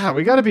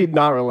 we got to be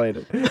not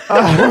related.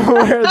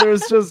 Where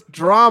there's just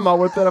drama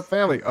within a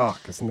family. Oh,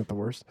 isn't that the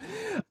worst?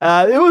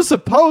 It was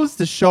supposed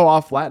to show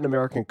off Latin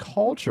American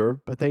culture,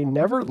 but they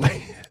never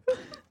leave.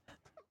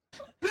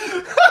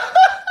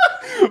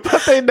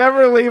 But they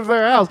never leave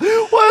their house.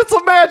 Well, it's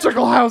a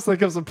magical house that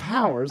gives them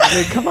powers. I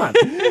mean, come on.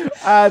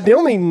 The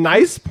only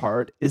nice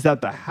part is that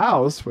the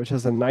house, which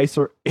has a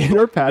nicer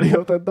inner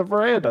patio than the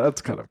veranda.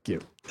 That's kind of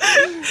cute.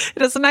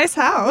 It is a nice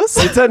house.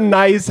 It's a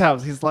nice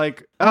house. He's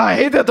like, I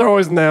hate that they're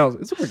always in the house.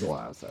 It's a pretty cool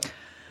house, though.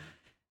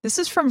 This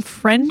is from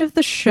friend of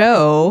the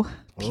show,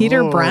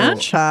 Peter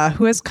Bradshaw,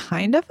 who has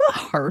kind of a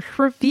harsh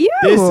review.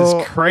 This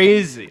is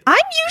crazy. I'm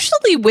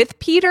usually with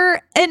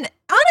Peter, and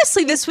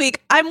honestly, this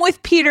week, I'm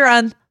with Peter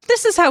on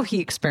this is how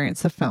he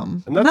experienced the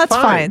film. And that's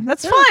fine.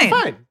 That's yeah,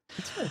 fine.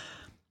 It's fine.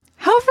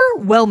 However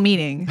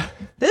well-meaning,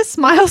 this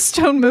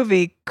milestone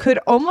movie could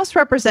almost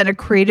represent a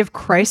creative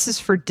crisis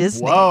for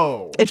Disney.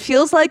 Whoa. It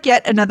feels like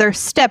yet another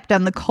step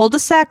down the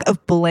cul-de-sac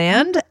of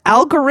bland,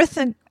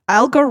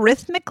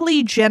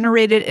 algorithmically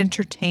generated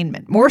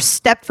entertainment. More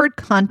Stepford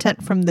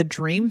content from the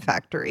Dream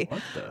Factory.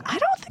 I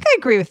don't think I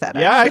agree with that.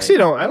 Yeah, I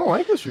don't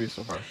like this review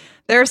so far.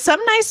 There are some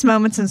nice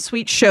moments and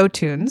sweet show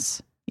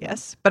tunes.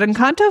 Yes, but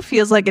Encanto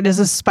feels like it is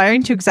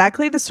aspiring to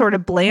exactly the sort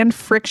of bland,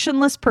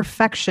 frictionless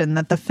perfection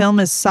that the film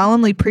is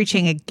solemnly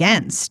preaching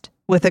against,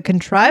 with a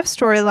contrived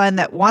storyline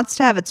that wants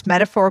to have its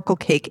metaphorical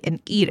cake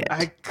and eat it.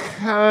 I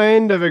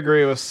kind of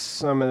agree with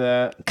some of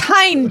that.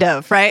 Kind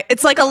of, right?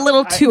 It's like a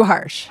little too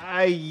harsh.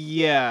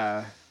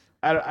 Yeah.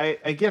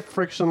 I get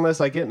frictionless.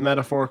 I get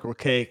metaphorical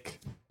cake.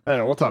 I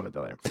don't know. We'll talk about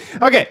that later.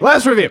 Okay,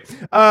 last review.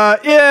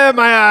 Yeah,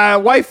 my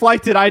wife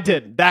liked it. I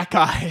didn't. That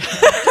guy.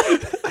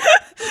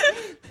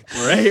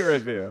 Great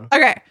review.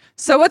 Okay,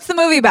 so what's the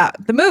movie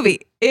about? The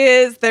movie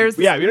is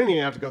Yeah, we don't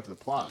even have to go through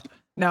the plot.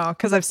 No,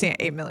 because I've seen it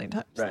 8 million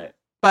times. Right.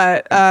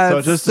 But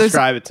so just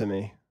describe it to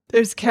me.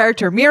 There's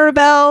character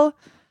Mirabelle.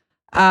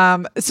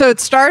 So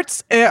it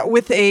starts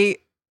with a.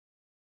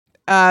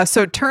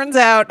 So it turns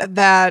out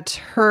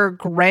that her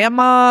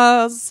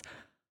grandma's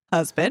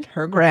husband,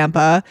 her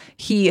grandpa,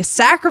 he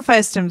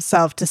sacrificed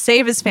himself to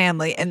save his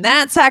family, and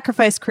that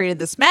sacrifice created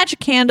this magic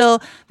candle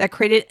that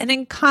created an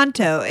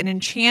Encanto, an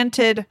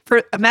enchanted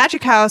for a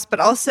magic house, but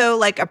also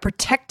like a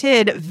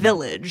protected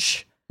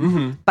village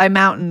by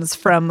mountains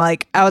from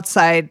like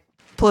outside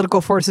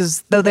political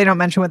forces, though they don't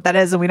mention what that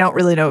is, and we don't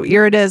really know what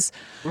year it is.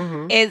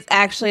 It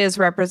actually is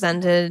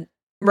representative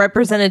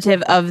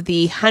of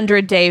the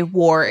 100-Day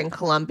War in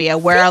Colombia,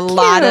 where a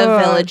lot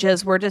of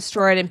villages were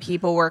destroyed and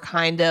people were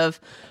kind of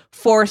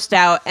forced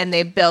out, and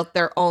they built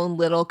their own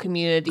little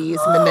communities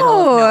in the middle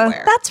of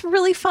nowhere. That's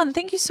really fun.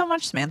 Thank you so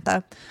much,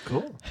 Samantha.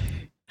 Cool.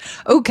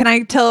 Oh, can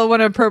I tell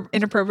one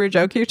inappropriate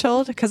joke you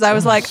told? Because I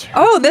was like, sure.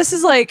 oh, this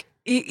is like,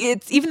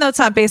 it's even though it's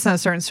not based on a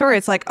certain story,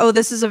 it's like, oh,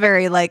 this is a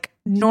very like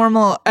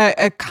normal,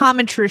 a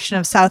common tradition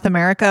of South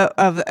America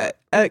of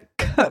a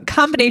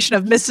combination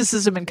of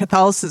mysticism and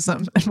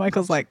Catholicism. And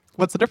Michael's like,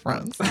 what's the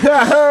difference?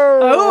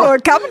 Oh, a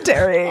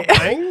commentary.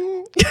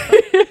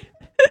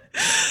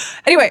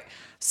 Anyway,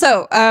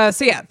 so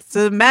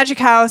the magic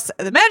house.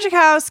 The magic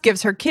house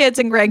gives her kids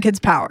and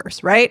grandkids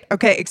powers, right?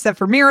 Okay, except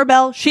for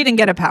Mirabelle, she didn't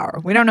get a power.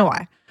 We don't know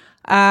why.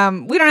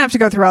 We don't have to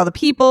go through all the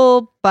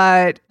people,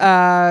 but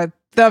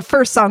the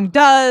first song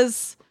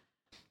does.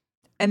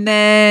 And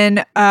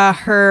then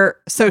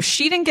so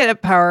she didn't get a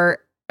power,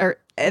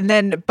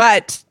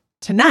 but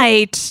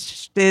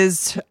tonight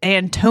is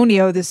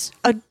Antonio, this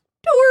adorable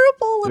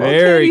little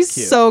kid. Very He's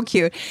cute. so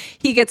cute.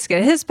 He gets to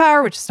get his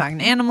power, which is talking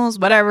to animals,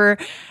 whatever.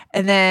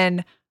 And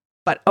then,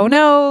 but oh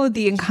no,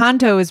 the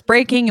Encanto is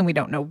breaking and we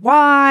don't know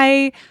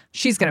why.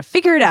 She's going to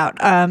figure it out.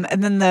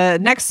 And then the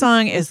next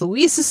song is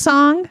Luisa's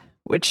song,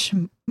 which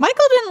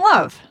Michael didn't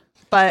love,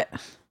 but...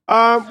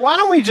 why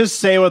don't we just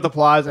say what the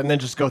plot is and then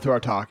just go through our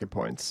talking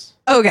points?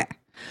 Okay.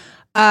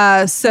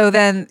 So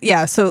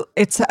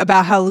it's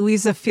about how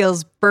Luisa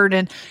feels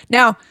burdened.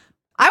 Now,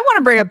 I want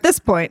to bring up this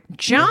point.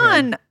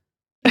 John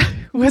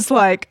was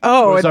like,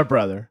 Who's our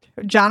brother?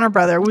 John, our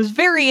brother, was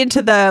very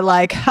into the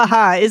like,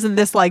 haha, isn't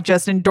this like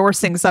just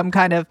endorsing some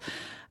kind of,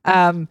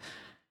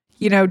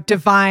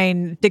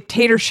 divine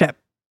dictatorship?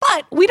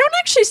 But we don't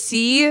actually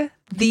see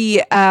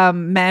the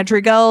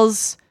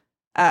Madrigals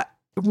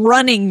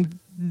running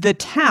the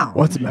town.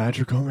 What's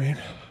magical mean?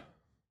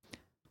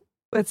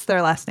 What's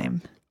their last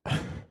name?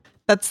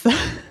 That's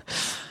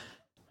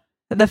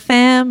the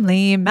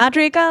family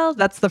Madrigal.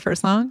 That's the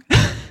first song.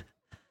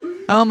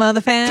 Oh,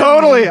 mother family.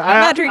 Totally.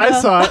 Madrigal.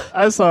 I saw it.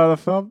 I saw the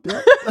film.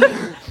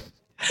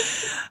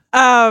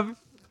 Yeah.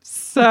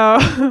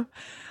 So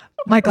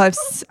Michael,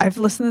 I've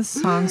listened to this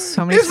song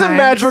so many times. Isn't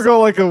magical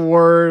like a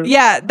word?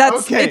 Yeah,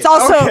 Okay, it's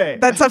also okay.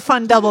 that's a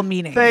fun double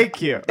meaning.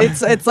 Thank you.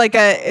 It's like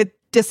a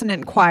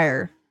dissonant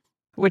choir,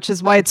 which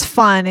is why it's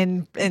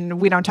fun,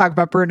 and we don't talk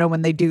about Bruno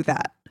when they do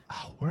that.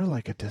 Oh, we're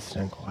like a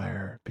distant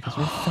choir because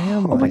we're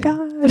family. Oh my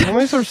god.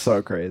 Families are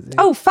so crazy.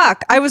 Oh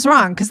fuck, I was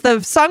wrong, because the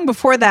song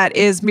before that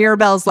is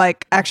Mirabelle's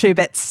like actually a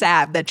bit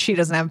sad that she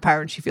doesn't have power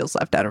and she feels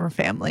left out of her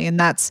family, and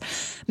that's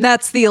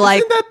the like.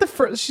 Isn't that the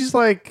first? She's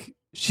like,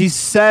 she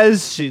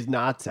says she's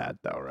not sad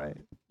though, right?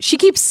 She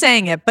keeps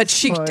saying it, but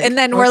and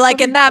then we're what's like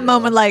the in that big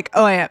moment, deal? like,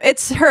 oh yeah,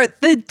 it's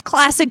the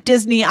classic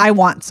Disney "I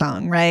Want"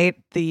 song, right?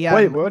 The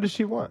Wait, what does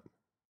she want?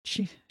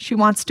 she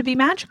wants to be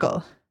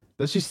magical.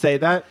 Does she say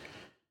that?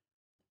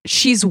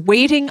 She's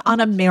waiting on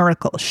a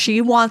miracle.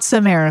 She wants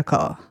a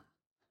miracle.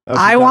 Oh, she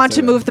I does want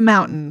say to that. move the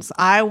mountains.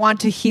 I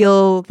want to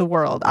heal the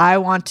world. I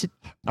want to.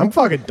 I'm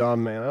fucking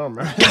dumb, man. I don't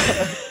remember.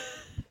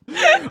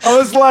 I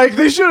was like,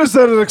 they should have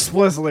said it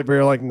explicitly, but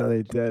you're like, no,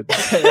 they did.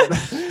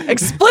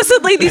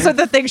 Explicitly, these are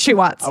the things she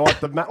wants. I want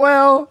the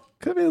well,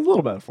 could be a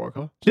little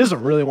metaphorical. She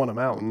doesn't really want a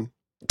mountain.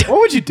 What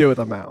would you do with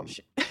a mountain?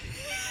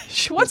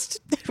 She wants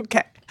to.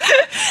 Okay.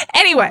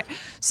 Anyway,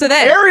 so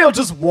then Ariel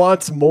just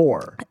wants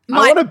more.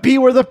 I want to be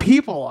where the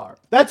people are.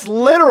 That's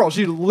literal.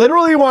 She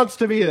literally wants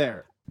to be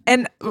there.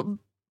 and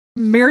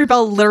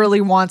Mirabelle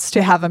literally wants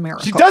to have a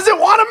miracle. She doesn't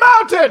want a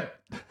mountain.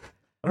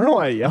 I don't know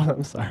why I yelled.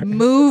 I'm sorry.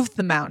 Move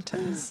the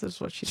mountains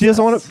is what she She says.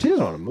 doesn't want to. She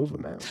doesn't want to move a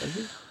mountain. Does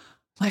she?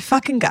 My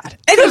fucking god.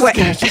 Anyway,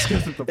 just go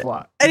through the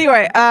plot.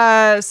 anyway,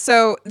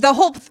 so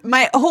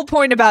my whole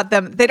point about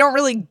them,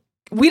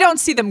 we don't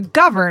see them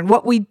govern.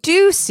 What we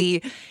do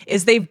see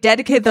is they've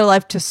dedicated their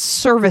life to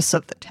service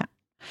of the town.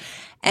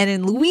 And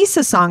in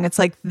Luisa's song, it's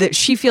like that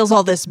she feels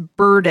all this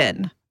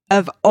burden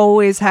of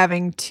always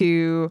having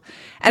to,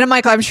 and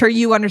Michael, I'm sure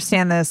you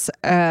understand this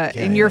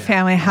in your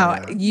family,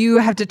 how you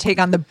have to take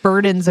on the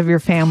burdens of your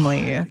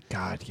family.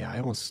 God, yeah, I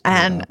almost.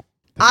 And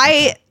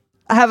I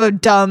have a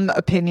dumb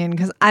opinion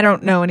because I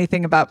don't know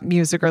anything about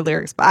music or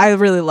lyrics, but I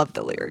really love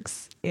the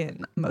lyrics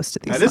in most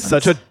of these That is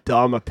songs. such a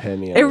dumb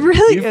opinion. It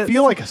really you is.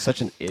 feel like such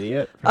an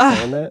idiot for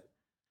saying that.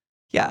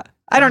 Yeah.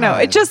 I don't know.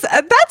 It just,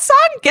 that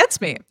song gets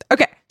me.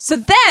 Okay. So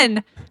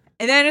then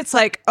it's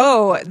like,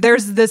 oh,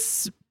 there's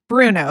this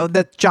Bruno,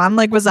 that John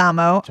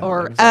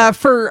Leguizamo,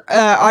 for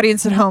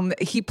audience at home,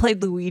 he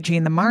played Luigi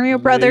in the Mario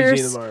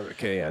Brothers.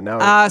 Okay, yeah.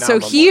 Now, So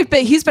he's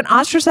been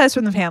ostracized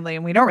from the family,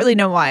 and we don't really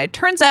know why. It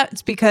turns out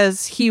it's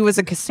because he was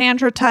a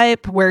Cassandra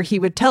type, where he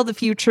would tell the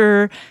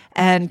future,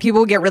 and people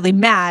would get really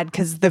mad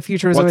because the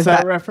future was What's always that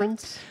bad.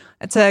 reference?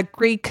 It's a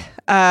Greek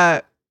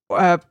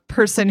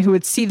person who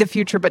would see the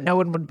future, but no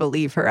one would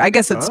believe her. I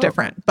guess it's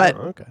different, but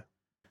okay.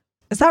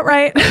 is that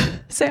right,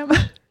 Sam?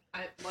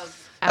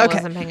 I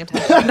wasn't paying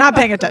attention. Not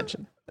paying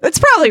attention. It's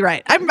probably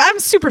right. I'm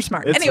super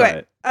smart. It's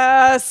Anyway,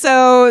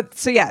 so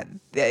yeah,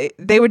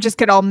 they would just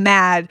get all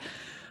mad,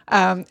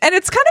 and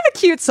it's kind of a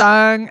cute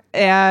song,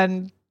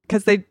 and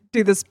because they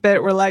do this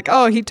bit where like,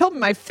 oh, he told me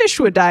my fish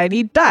would die, and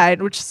he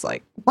died, which is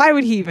like, why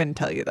would he even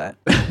tell you that?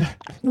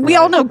 We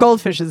all know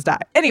goldfishes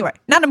die. Anyway,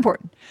 not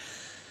important.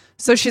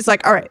 So she's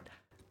like, all right.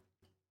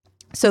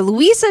 So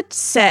Louisa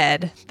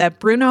said that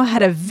Bruno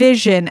had a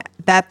vision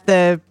that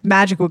the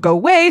magic would go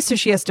away, so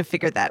she has to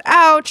figure that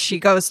out. She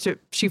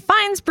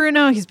finds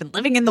Bruno. He's been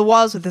living in the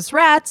walls with his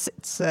rats.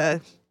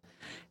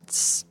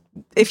 It's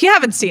if you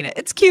haven't seen it,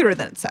 it's cuter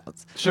than it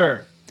sounds.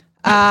 Sure.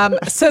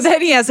 So then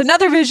he has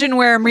another vision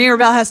where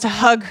Mirabelle has to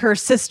hug her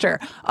sister.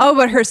 Oh,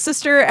 but her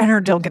sister and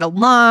her don't get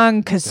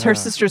along because her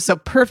sister's so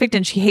perfect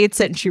and she hates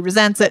it and she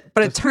resents it.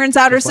 But it turns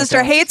out her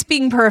sister hates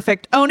being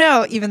perfect. Oh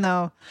no, even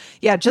though,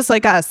 yeah, just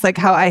like us, like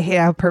how I hate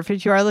how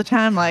perfect you are all the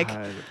time. Like,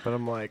 but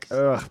I'm like,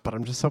 ugh, but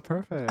I'm just so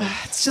perfect.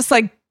 It's just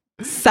like,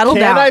 settle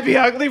down. Can I be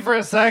ugly for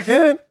a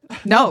second?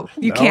 No,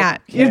 you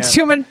can't. You have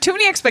too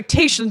many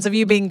expectations of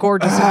you being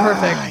gorgeous and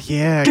perfect.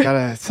 Yeah,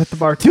 gotta set the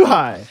bar too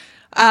high.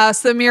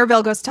 So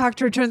Mirabelle goes to talk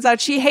to her. Turns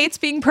out she hates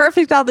being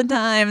perfect all the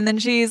time. And then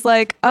she's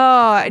like,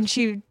 oh,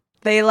 and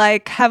they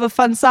like have a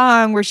fun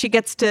song where she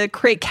gets to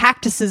create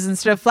cactuses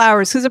instead of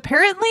flowers. Because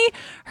apparently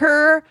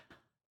her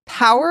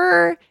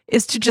power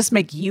is to just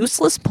make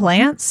useless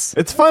plants.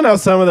 It's fun how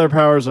some of their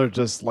powers are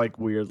just like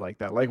weird like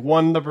that. Like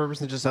the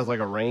person just has like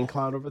a rain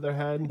cloud over their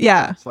head.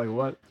 Yeah. It's like,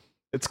 what?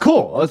 It's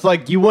cool. It's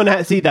like you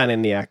wouldn't see that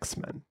in the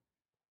X-Men.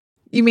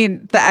 You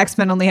mean the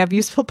X-Men only have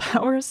useful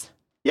powers?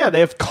 Yeah,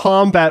 they have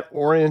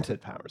combat-oriented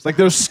powers. Like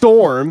there's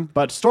Storm,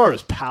 but Storm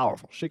is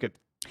powerful. She could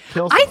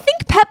kill someone. I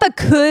think Peppa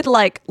could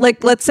like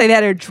let's say they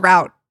had a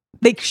drought.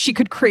 She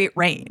could create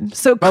rain.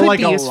 So it but could like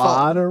be a useful.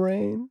 lot of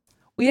rain?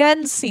 We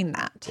hadn't seen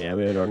that. Yeah,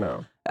 we don't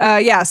know.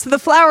 Yeah, so the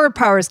flower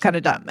power is kind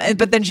of dumb.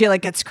 But then she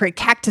like gets to create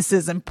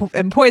cactuses and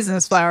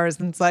poisonous flowers.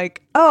 And it's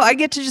like, oh, I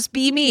get to just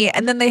be me.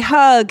 And then they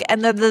hug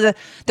and then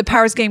the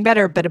power's getting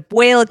better. But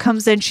Abuela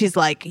comes in. She's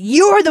like,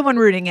 you're the one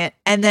rooting it.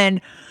 And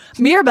then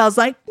Mirabelle's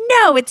like,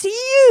 no, it's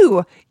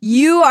you.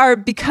 You are,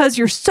 because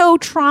you're so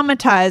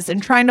traumatized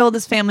and trying to hold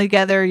this family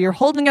together, you're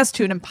holding us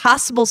to an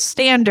impossible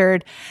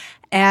standard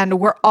and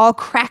we're all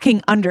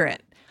cracking under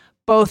it,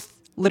 both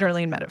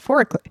literally and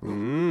metaphorically.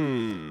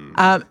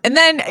 And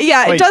then,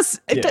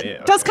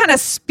 it does kind of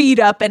speed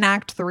up in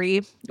Act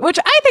 3, which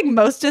I think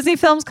most Disney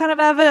films kind of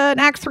have an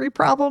Act 3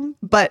 problem,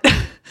 but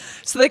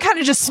so they kind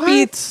of just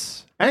speed.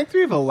 Act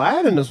 3 of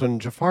Aladdin is when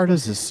Jafar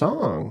does his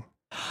song.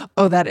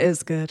 Oh, that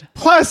is good.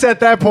 Plus,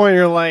 at that point,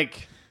 you're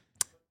like,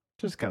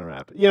 just kind of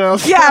wrap it, you know?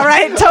 Yeah,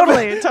 right.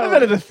 Totally. I've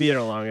been at the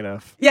theater long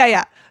enough.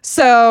 Yeah.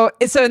 So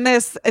in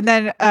this, and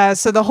then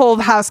so the whole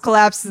house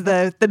collapses.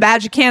 The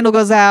magic candle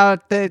goes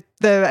out. The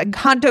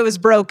Encanto is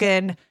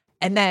broken,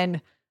 and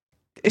then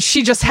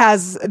she just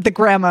has the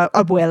grandma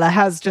Abuela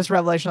has just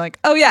revelation like,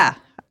 oh yeah,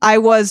 I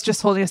was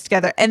just holding us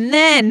together. And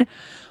then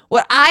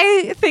what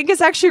I think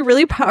is actually a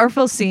really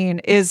powerful scene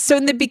is, so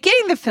in the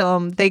beginning of the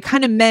film, they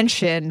kind of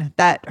mention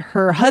that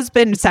her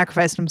husband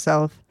sacrificed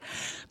himself,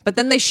 but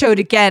then they showed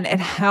again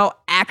and how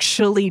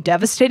actually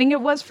devastating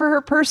it was for her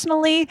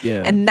personally.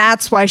 Yeah. And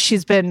that's why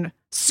she's been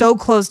so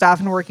closed off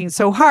and working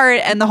so hard.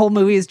 And the whole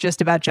movie is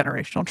just about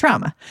generational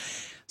trauma.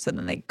 So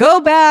then they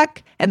go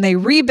back and they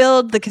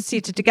rebuild the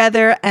casita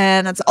together,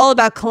 and it's all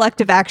about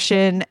collective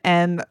action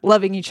and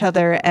loving each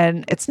other.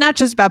 And it's not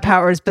just about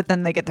powers, but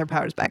then they get their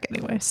powers back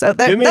anyway. So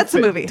that's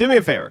the movie. Do me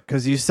a favor,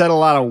 because you said a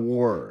lot of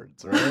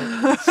words,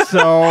 right?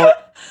 So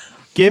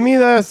give me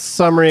the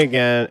summary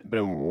again, but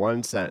in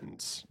one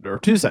sentence or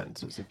two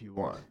sentences if you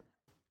want.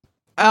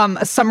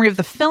 A summary of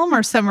the film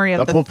or summary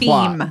of the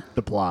theme?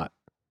 The plot.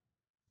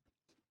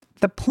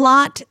 The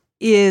plot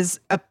is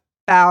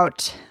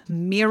about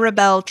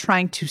Mirabelle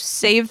trying to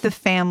save the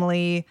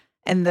family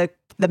and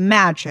the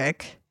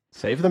magic.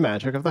 Save the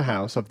magic of the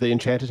house, of the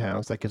enchanted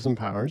house that gives them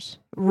powers.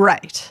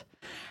 Right.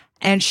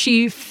 And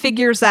she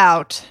figures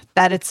out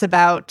that it's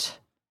about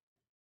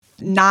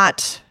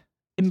not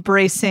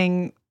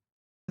embracing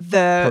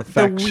the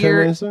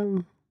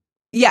weird...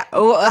 Yeah,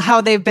 how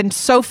they've been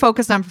so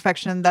focused on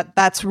perfection that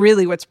that's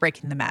really what's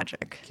breaking the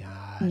magic,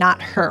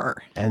 not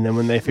her. And then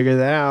when they figure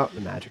that out,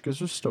 the magic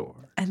is restored.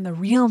 And the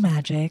real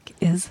magic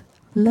is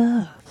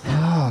love.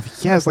 Love,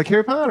 yes, like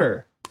Harry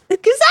Potter.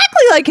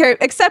 Exactly like Harry,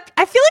 except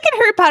I feel like in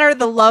Harry Potter,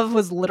 the love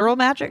was literal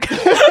magic.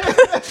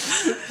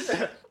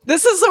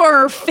 This is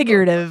more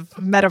figurative,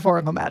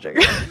 metaphorical magic.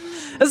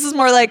 This is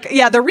more like,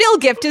 yeah, the real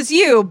gift is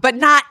you, but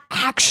not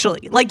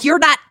actually. Like, you're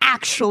not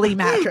actually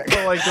magic.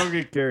 So, like, don't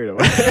get carried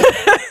away.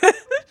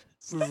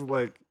 This is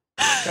like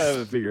kind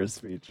of a figure of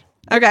speech.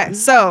 Okay,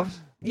 so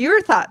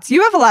your thoughts.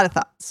 You have a lot of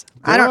thoughts.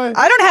 I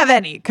don't have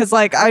any, because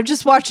like I've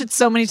just watched it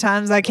so many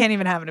times I can't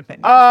even have an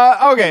opinion.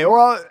 Okay,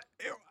 well,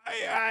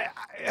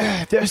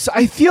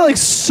 I feel like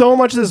so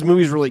much of this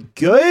movie is really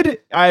good.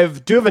 I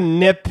do have a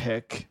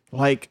nitpick.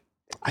 Like,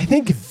 I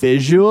think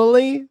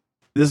visually,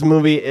 this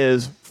movie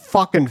is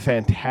fucking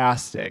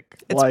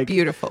fantastic. It's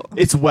beautiful.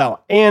 It's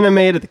well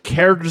animated. The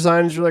character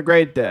design is really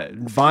great. The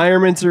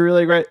environments are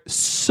really great.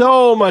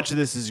 So much of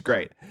this is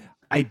great.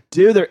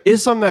 There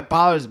is something that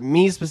bothers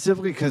me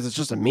specifically because it's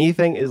just a me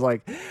thing, is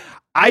like,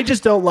 I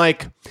just don't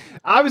like,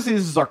 obviously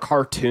this is our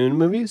cartoon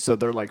movie, so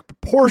they're like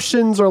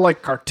proportions are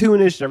like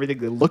cartoonish and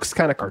everything. It looks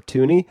kind of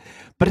cartoony,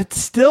 but it's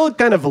still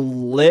kind of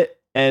lit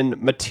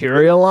and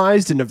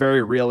materialized in a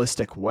very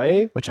realistic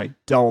way, which I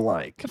don't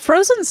like.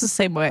 Frozen's the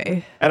same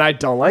way. And I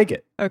don't like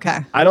it. Okay.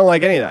 I don't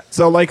like any of that.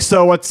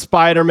 So what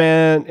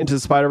Spider-Man Into the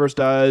Spider-Verse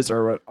does,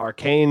 or what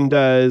Arcane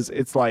does,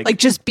 it's like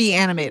just be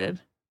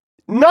animated.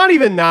 Not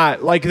even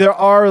that. Like there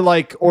are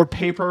like, or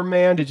Paper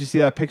Man. Did you see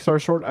that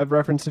Pixar short I've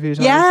referenced a few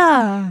times?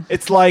 Yeah.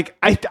 It's like,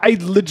 I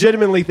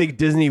legitimately think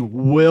Disney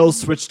will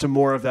switch to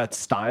more of that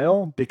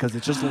style because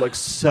it just looks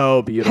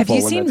so beautiful. Have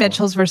you seen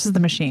Mitchell's versus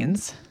the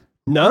Machines?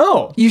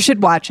 No. You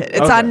should watch it.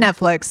 It's Okay. on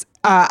Netflix.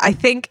 I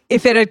think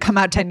if it had come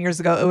out 10 years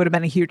ago, it would have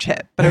been a huge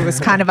hit, but it was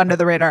kind of under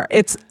the radar.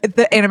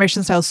 The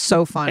animation style is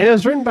so fun. And it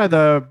was written by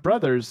the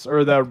brothers,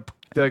 or the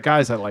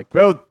guys that like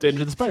wrote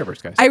Into the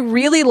Spider-Verse guys. I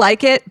really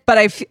like it,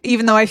 but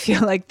even though I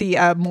feel like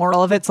the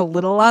moral of it's a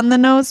little on the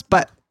nose,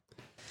 but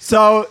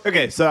So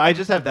I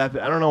just have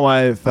that. I don't know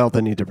why I felt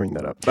the need to bring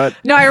that up, but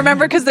no, I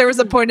remember because there was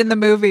a point in the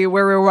movie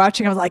where we were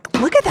watching. I was like,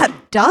 "Look at that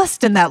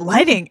dust and that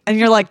lighting," and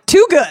you're like,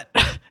 "Too good."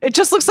 It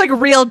just looks like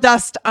real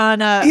dust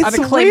on a it's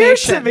claymation. weird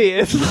to me.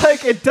 It's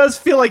like it does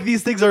feel like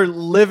these things are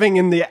living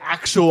in the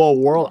actual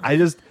world.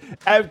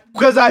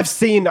 Because I've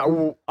seen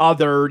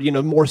other,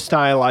 more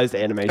stylized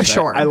animation.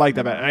 Sure. I like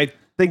that, and I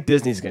think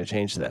Disney's going to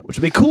change to that, which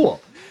would be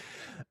cool.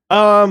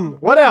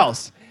 What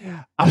else?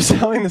 I was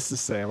telling this to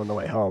Sam on the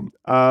way home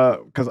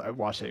because I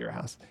watched it at your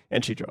house,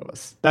 and she drove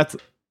us.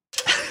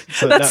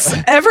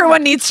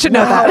 Everyone needs to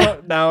know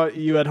that. Now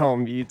you at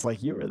home, it's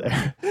like you were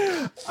there.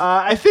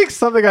 I think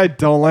something I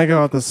don't like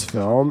about this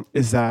film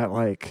is that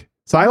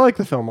so I like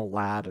the film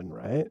Aladdin,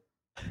 right?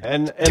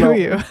 And Do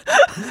you?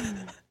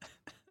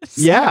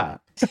 Yeah.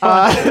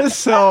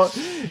 So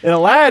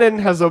Aladdin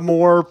has a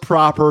more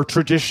proper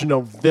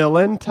traditional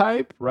villain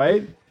type,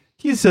 right?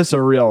 He's just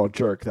a real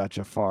jerk, that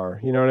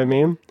Jafar. You know what I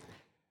mean?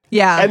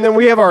 Yeah. And then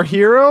we have our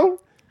hero.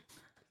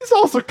 He's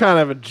also kind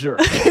of a jerk.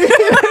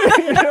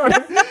 You know what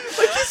I mean?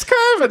 Like he's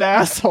kind of an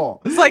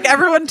asshole. It's like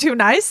everyone too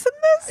nice in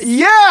this?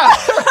 Yeah.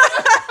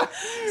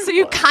 So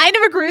you kind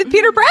of agree with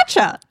Peter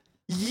Bradshaw.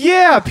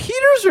 Yeah,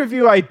 Peter's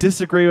review I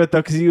disagree with though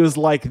because he was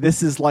like,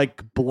 "This is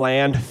like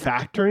bland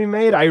factory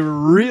made." I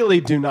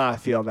really do not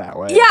feel that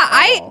way.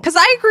 Yeah, because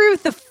I agree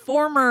with the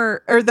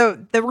former or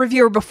the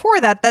reviewer before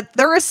that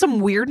there is some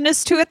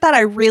weirdness to it that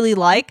I really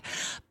like,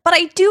 but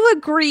I do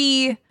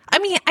agree. I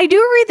mean, I do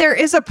agree there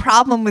is a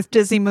problem with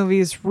Disney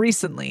movies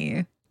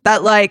recently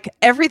that like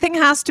everything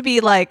has to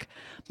be like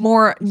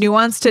more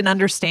nuanced and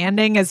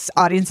understanding as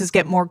audiences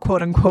get more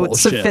quote unquote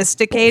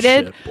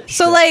sophisticated. Bullshit.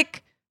 So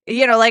like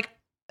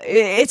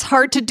it's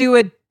hard to do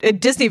a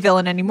Disney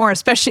villain anymore,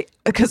 especially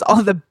because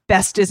all the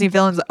best Disney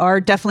villains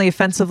are definitely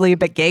offensively a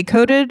bit gay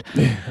coded.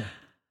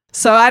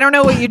 So I don't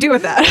know what you do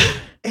with that.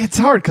 It's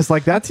hard because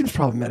that seems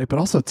problematic, but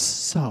also it's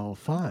so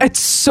fun. It's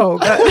so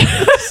good.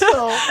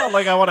 so fun.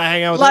 Like I want to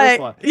hang out with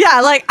Ursula.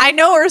 Yeah, I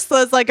know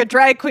Ursula's like a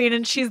drag queen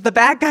and she's the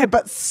bad guy,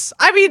 but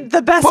I mean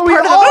the best But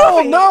part of the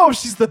movie. no,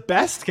 she's the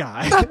best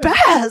guy. The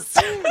best.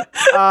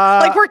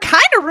 We're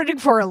kind of rooting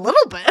for her a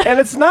little bit. And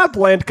it's not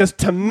bland because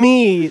to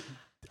me,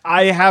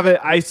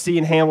 I've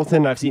seen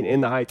Hamilton, I've seen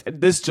In the Heights,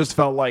 and this just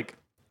felt like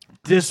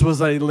this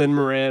was a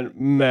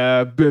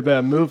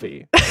Lin-Manuel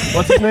movie.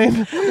 What's his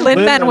name?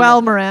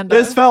 Lin-Manuel Miranda.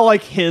 This felt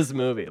like his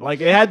movie.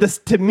 Like it had this,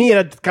 to me, it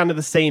had kind of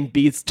the same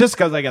beats, just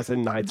because I guess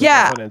In the Heights is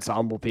an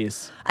ensemble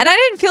piece. And I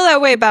didn't feel that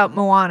way about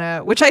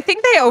Moana, which I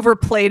think they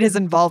overplayed his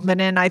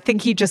involvement in. I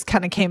think he just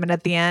kind of came in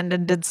at the end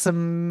and did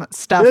some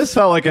stuff. This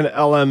felt like an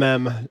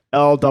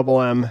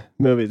LMM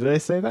movie. Did they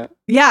say that?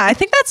 Yeah, I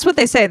think that's what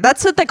they say.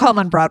 That's what they call him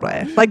on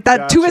Broadway. Like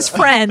that to his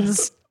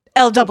friends,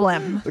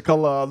 LMM. They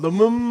call the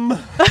mum.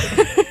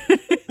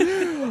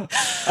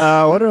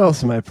 What are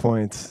else my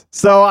points?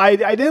 So I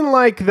didn't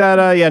like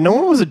that. No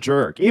one was a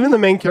jerk. Even the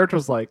main character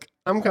was like,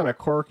 I'm kind of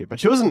quirky, but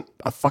she wasn't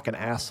a fucking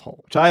asshole,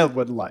 which I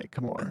would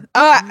like more.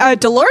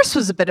 Dolores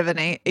was a bit of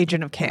an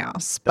agent of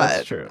chaos, but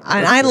That's true.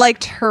 I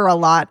liked her a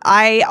lot.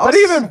 But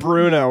even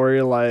Bruno, where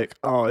you're like,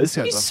 oh, this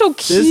guy's so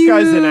cute. This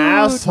guy's an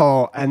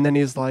asshole, and then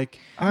he's like,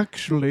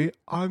 actually,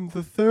 I'm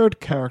the third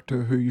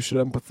character who you should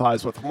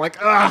empathize with. I'm like,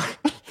 ugh.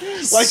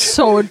 Like,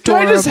 so adorable. do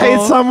I just hate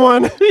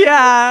someone?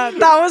 Yeah,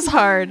 that was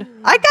hard.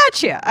 I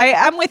got you.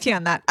 I'm with you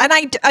on that. And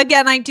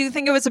I do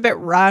think it was a bit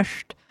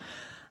rushed.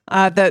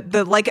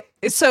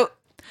 So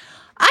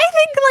I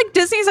think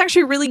Disney's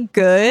actually really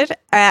good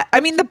at,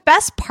 the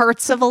best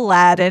parts of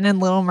Aladdin and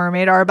Little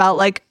Mermaid are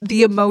about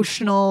the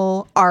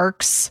emotional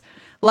arcs.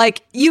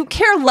 You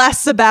care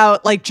less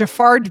about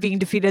Jafar being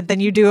defeated than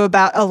you do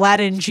about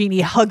Aladdin and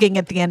Genie hugging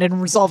at the end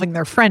and resolving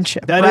their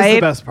friendship. That right? is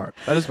the best part.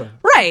 That is best.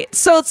 Right.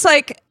 So it's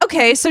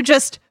okay, so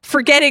just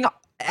forgetting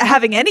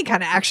having any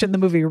kind of action in the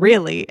movie,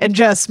 really, and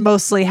just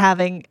mostly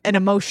having an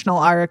emotional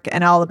arc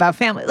and all about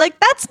family. Like,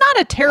 that's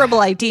not a terrible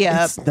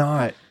idea. It's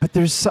not. But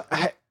there's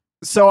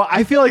so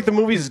I feel like the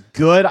movie's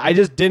good. I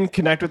just didn't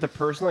connect with it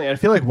personally. I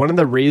feel like one of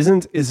the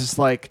reasons is just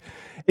like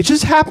it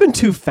just happened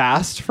too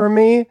fast for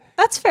me.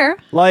 That's fair.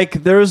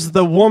 Like, there's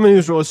the woman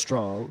who's really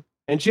strong,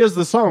 and she has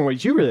the song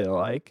which you really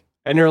like,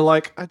 and you're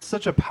like, it's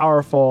such a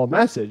powerful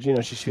message. You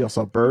know, she feels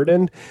so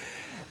burdened.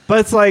 But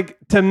it's like,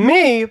 to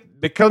me,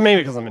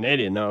 because I'm an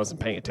idiot and I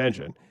wasn't paying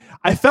attention,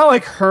 I felt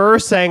like her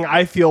saying,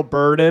 I feel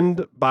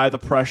burdened by the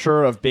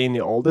pressure of being the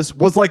oldest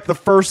was like the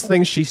first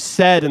thing she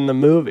said in the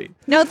movie.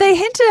 No, they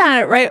hinted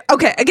at it, right?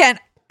 Okay, again,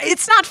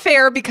 it's not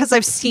fair because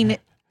I've seen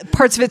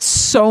parts of it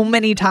so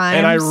many times.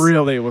 And I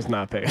really was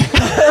not paying.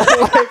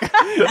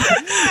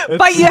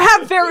 But you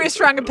have very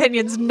strong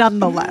opinions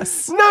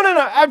nonetheless.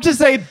 No. I'm just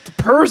saying,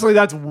 personally,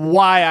 that's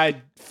why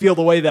I feel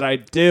the way that I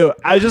do.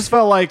 I just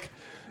felt like,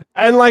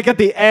 and like at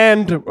the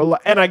end,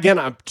 and again,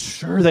 I'm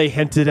sure they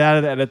hinted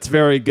at it and it's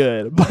very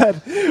good.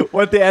 But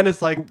at the end,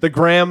 it's like the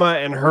grandma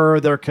and her,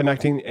 they're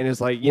connecting. And it's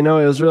like, you know,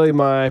 it was really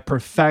my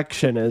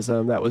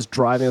perfectionism that was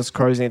driving us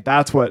crazy. And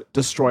that's what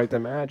destroyed the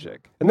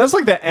magic. And that's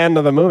like the end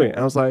of the movie. And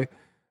I was like,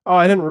 oh,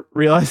 I didn't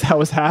realize that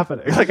was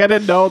happening. Like, I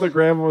didn't know the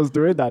grandma was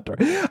doing that to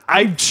her.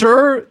 I'm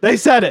sure they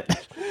said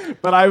it,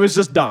 but I was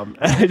just dumb.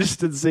 And I just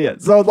didn't see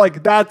it. So,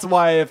 like, that's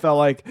why it felt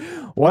like,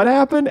 what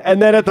happened?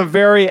 And then at the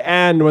very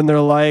end, when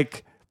they're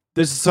like,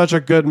 this is such a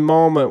good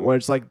moment where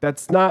it's like,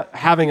 that's not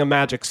having a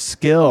magic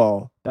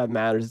skill that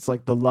matters. It's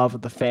like the love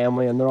of the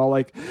family. And they're all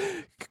like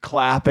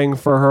clapping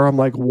for her. I'm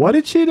like, what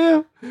did she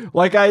do?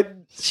 Like,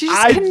 She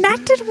just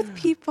connected with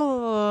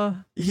people.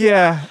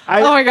 Yeah.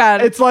 Oh my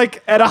God. It's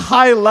like at a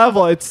high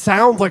level, it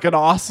sounds like an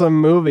awesome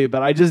movie,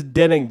 but I just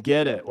didn't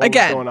get it. What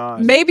was going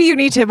on? Maybe you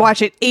need to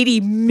watch it 80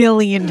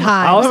 million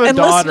times have a and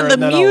daughter listen to the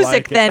and then I'll music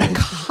like it. then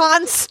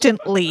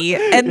constantly.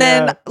 And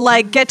then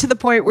like get to the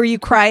point where you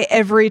cry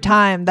every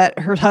time that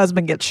her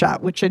husband gets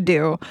shot, which I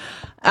do.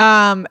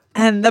 And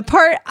the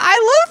part,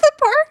 I love the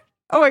part.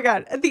 Oh my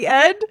God. At the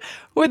end,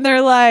 when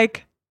they're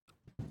like,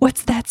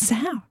 what's that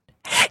sound?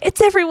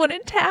 It's everyone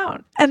in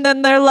town. And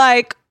then they're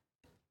like,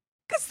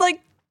 it's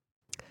like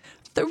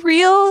the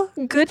real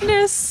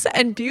goodness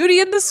and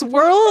beauty in this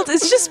world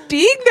is just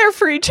being there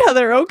for each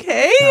other,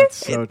 okay? That's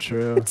so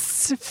true.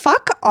 It's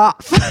fuck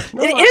off.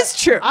 It is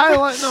true. I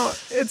don't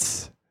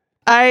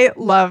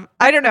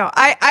know.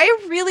 I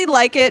really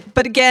like it,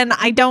 but again,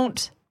 I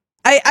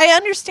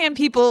understand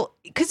people,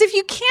 because if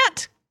you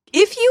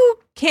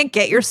can't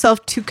get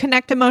yourself to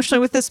connect emotionally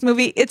with this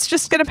movie, it's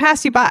just going to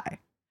pass you by.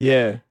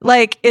 Yeah.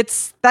 Like,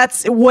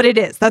 that's what it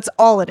is. That's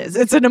all it is.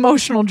 It's an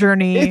emotional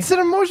journey. It's an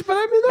emotion, but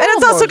I mean, and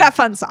it's also got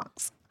fun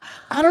songs.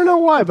 I don't know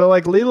why, but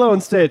like Lilo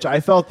and Stitch, I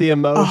felt the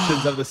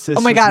emotions of the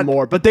sisters my God.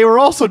 more, but they were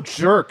also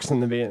jerks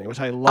in the beginning, which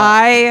I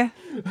love.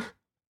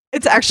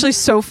 It's actually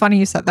so funny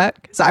you said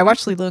that, because I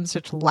watched Lilo and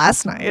Stitch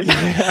last night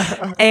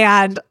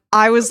and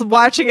I was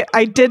watching it.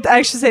 I did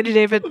actually say to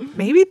David,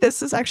 maybe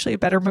this is actually a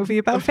better movie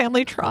about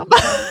family trauma.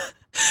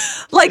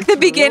 Like the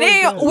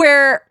beginning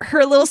where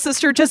her little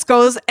sister just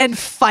goes and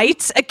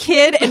fights a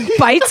kid and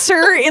bites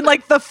her in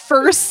like the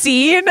first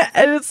scene.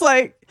 And it's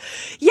like,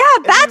 yeah,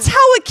 that's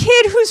how a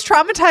kid who's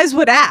traumatized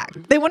would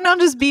act. They would not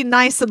just be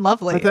nice and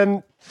lovely. But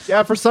then,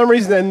 yeah, for some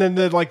reason, and then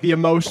the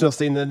emotional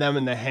scene of them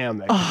in the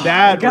hammock.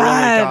 That really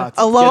got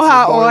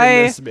Aloha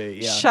Oi. Gets me.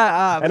 Yeah. Shut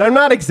up. And I'm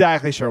not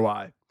exactly sure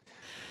why.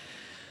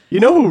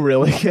 You know who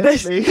really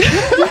gets me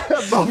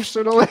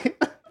emotionally?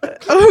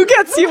 Who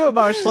gets you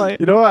emotionally?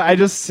 You know what? I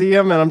just see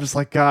him and I'm just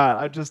like,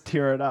 God, I'm just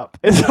tearing up.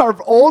 It's our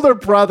older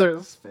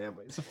brother's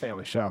family. It's a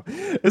family show.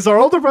 It's our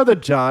older brother,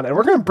 John, and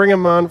we're going to bring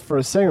him on for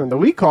a segment that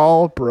we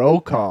call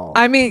Bro Call.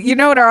 I mean, you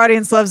know what our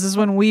audience loves is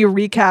when we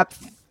recap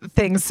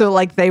things so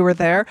like they were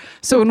there.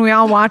 So when we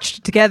all watched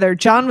it together,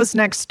 John was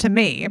next to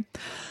me.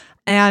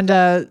 And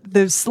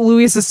this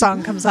Louisa's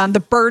song comes on,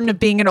 the burden of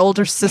being an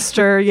older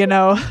sister, you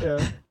know.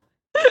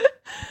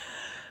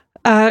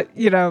 Yeah.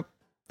 You know,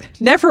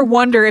 never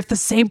wonder if the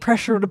same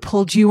pressure would have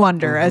pulled you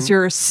under as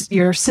your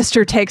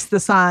sister takes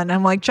this on.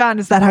 I'm like, John,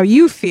 is that how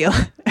you feel?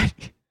 And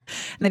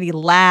then he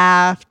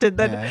laughed. And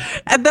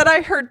then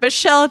I heard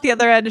Michelle at the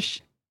other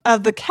end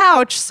of the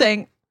couch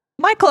saying,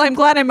 Michael, I'm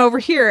glad I'm over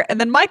here. And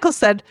then Michael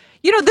said,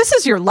 you know, this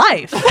is your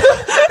life.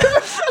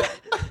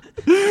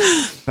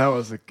 That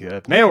was a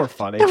good. Man, we're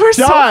funny. We're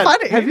so John,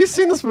 funny. have you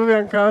seen this movie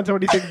on content?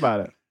 What do you think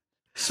about it?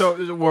 So,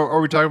 are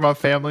we talking about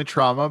family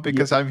trauma?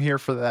 Because I'm here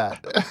for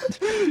that.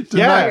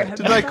 Did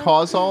I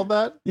cause all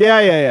that? Yeah.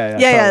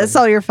 Yeah, it's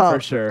all your fault.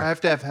 For sure. I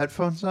have to have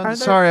headphones on. Are there?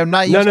 Sorry, I'm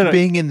not used to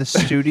being in the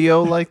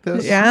studio like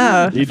this.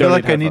 Yeah. You I feel don't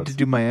like need I need headphones. to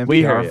do my We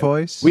hear NPR you.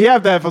 voice. We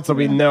have the headphones so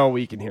we know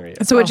we can hear you.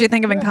 So what do you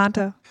think of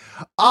Encanto?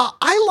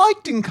 I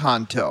liked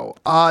Encanto.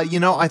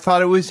 I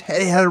thought it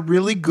had a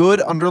really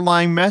good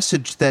underlying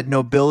message that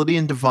nobility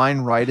and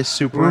divine right is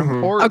super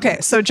important. Okay,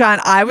 so John,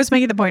 I was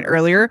making the point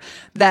earlier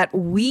that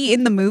we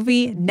in the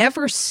movie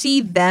never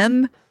see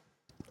them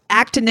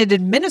act in an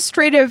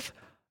administrative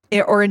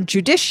or in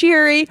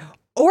judiciary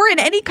or in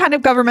any kind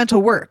of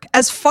governmental work.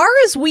 As far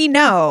as we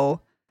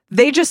know,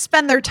 They just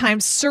spend their time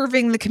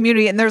serving the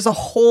community, and there's a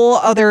whole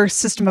other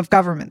system of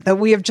government that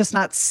we have just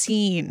not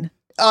seen.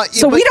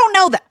 So we don't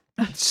know that.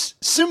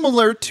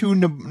 Similar to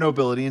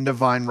Nobility and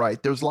Divine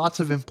Right, there's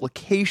lots of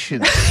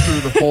implications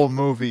through the whole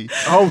movie.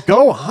 Oh,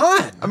 go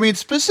on. I mean,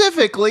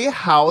 specifically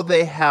how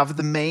they have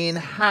the main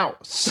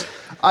house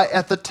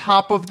at the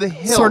top of the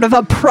hill. Sort of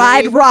a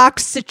Pride Rock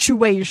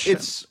situation.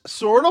 It's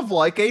sort of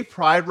like a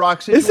Pride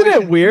Rock situation.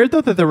 Isn't it weird,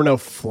 though, that there were no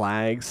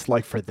flags,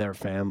 like, for their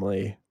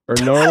family? Or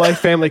no, like,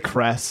 family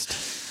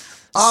crest?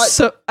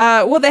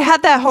 Well, they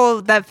had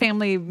that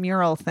family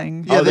mural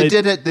thing. Yeah, they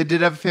did it. They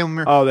did have a family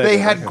mural. Oh, they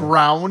had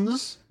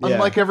grounds,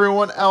 unlike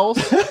everyone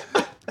else.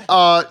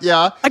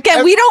 Yeah.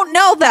 Again, we don't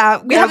know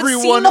that. We haven't seen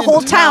Everyone the whole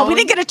in town. We town-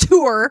 didn't get a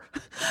tour.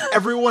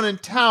 Everyone in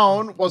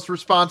town was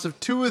responsive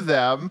to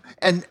them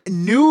and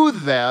knew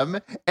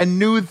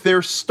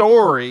their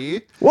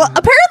story, Well,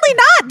 apparently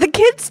not. The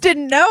kids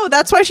didn't know.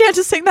 That's why she had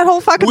to sing that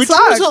whole fucking which song.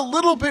 was a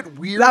little bit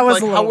weird. That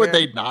was like, a how little would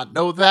weird. they not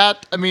know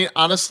that? I mean,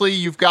 honestly,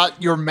 you've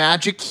got your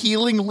magic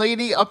healing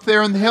lady up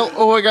there in the hill.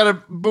 Oh, I got a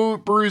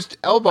bruised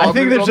elbow. I I'm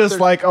think gonna they're go up just there.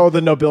 like, oh,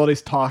 the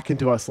nobility's talking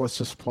to us. Let's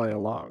just play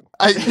along.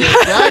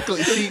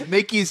 Exactly. See,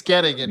 Mickey's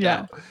getting it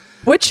Yeah. now.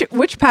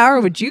 Which power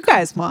would you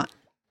guys want?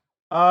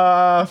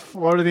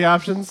 What are the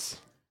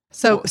options?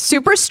 So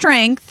super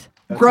strength,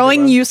 That's a growing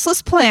good one.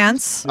 useless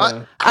plants,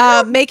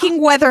 Yeah.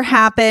 making weather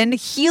happen,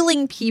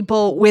 healing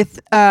people with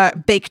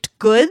baked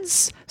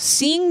goods,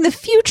 seeing the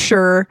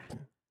future,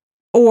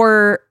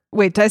 or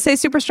wait, did I say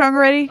super strong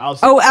already?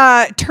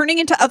 Turning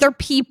into other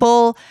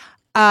people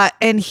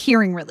and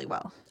hearing really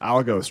well.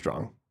 I'll go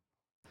strong.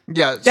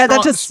 Yeah,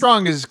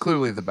 strong is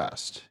clearly the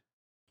best.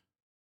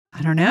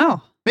 I don't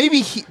know.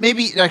 Maybe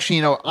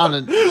actually,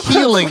 on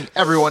healing,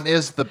 everyone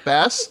is the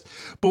best.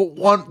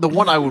 But the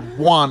one I would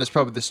want is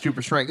probably the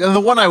super strength, and the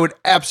one I would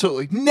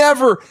absolutely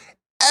never,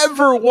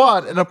 ever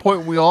want, and a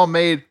point we all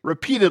made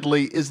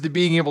repeatedly, is the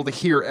being able to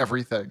hear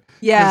everything.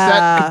 'Cause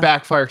that could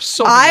backfire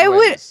so many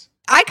ways.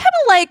 I kind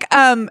of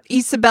like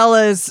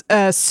Isabella's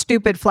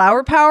stupid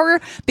flower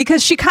power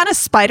because she kind of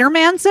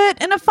Spider-Mans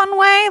it in a fun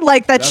way,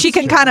 like that she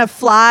can true. kind of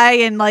fly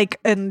and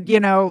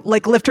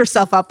lift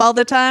herself up all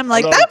the time.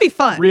 Like Although that'd be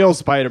fun. Real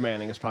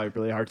Spider-Manning is probably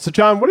really hard. So,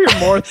 John, what are your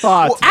more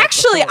thoughts?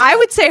 Actually, I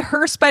would say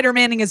her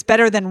Spider-Manning is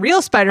better than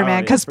real Spider-Man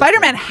yeah, because for sure.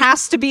 Spider-Man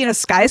has to be in a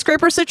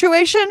skyscraper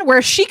situation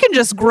where she can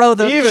just grow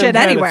the Even shit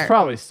then, anywhere. It's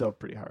probably still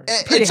pretty hard.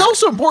 It's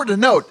also important to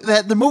note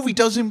that the movie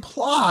does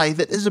imply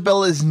that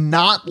Isabella is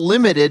not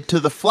limited to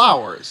the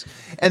flowers,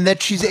 and that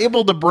she's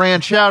able to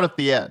branch out at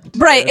the end.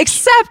 Right,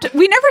 except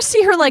we never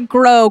see her like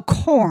grow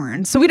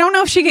corn, so we don't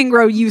know if she can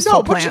grow useful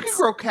No, but plants. she can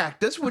grow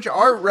cactus, which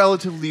are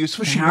relatively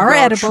useful. She They can are grow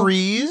edible.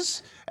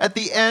 trees at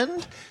the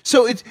end.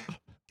 So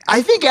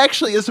I think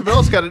actually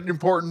Isabella's got an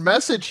important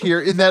message here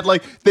in that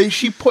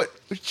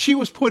she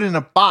was put in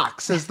a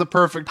box as the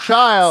perfect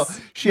child.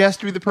 She has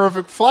to be the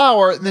perfect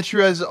flower, and then she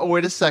realizes, oh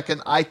wait a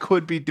second, I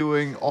could be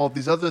doing all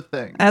these other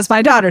things. As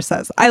my daughter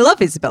says, I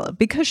love Isabella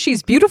because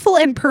she's beautiful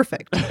and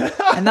perfect.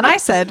 And then I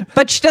said,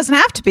 but she doesn't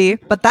have to be,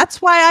 but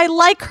that's why I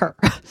like her.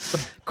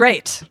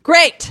 Great.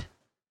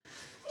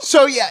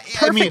 So yeah,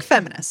 Perfect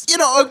feminist.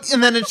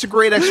 And then it's a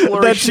great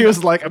exploration. Then she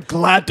was like, I'm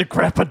glad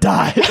Decrepit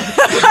died.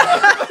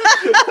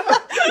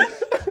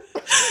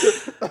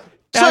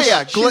 So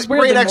yeah, she's weirdly great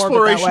morbid that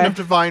exploration way. of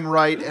divine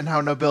right and how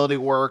nobility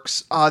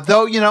works.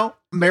 Though,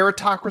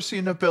 meritocracy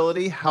and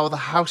nobility, how the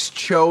house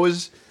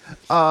chose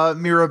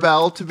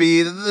Mirabelle to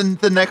be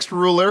the next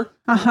ruler,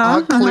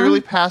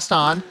 clearly passed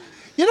on.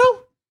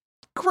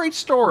 Great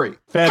story.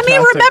 Fantastic. I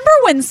mean, remember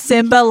when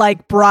Simba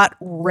brought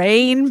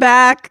rain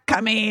back? I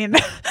mean,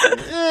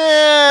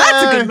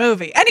 that's a good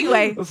movie.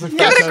 Anyway, give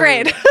it a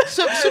grade.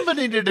 Simba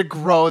needed to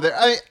grow there.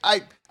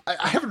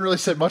 I haven't really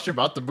said much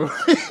about the movie.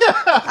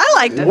 I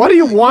liked it. What do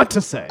you want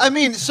to say? I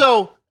mean,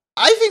 so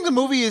I think the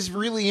movie is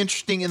really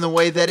interesting in the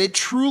way that it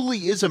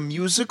truly is a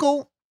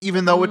musical,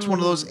 even though it's one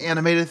of those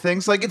animated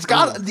things. Like, it's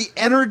got the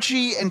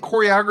energy and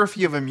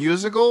choreography of a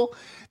musical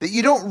that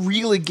you don't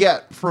really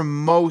get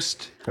from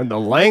most And the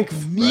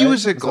length.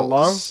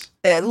 musicals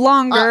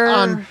Longer.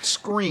 on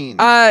screen.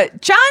 John,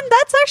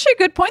 that's actually a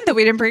good point that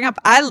we didn't bring up.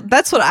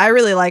 That's what I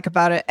really like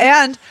about it.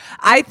 And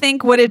I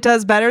think what it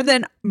does better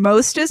than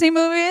most Disney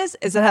movies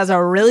is it has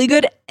a really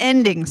good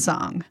ending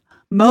song.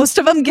 Most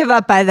of them give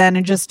up by then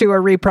and just do a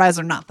reprise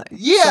or nothing.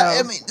 Yeah, So-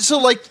 I mean,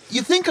 so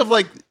you think of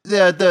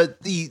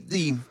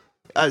the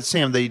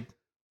Sam, the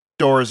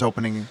door is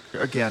opening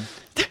again.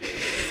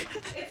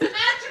 It's a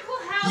magical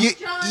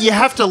house, You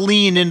have to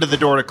lean into the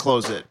door to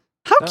close it.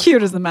 How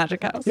cute is the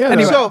Magic House? Yeah,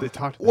 Anyway. So they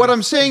talked about what it.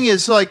 I'm saying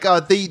is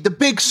the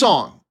big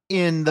song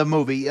in the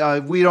movie.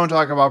 We don't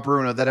talk about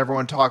Bruno that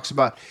everyone talks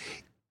about.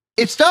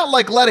 It's not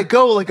like Let It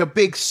Go, like a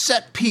big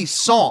set piece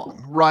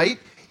song, right?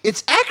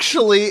 It's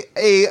actually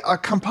a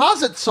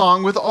composite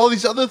song with all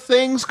these other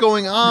things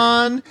going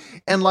on,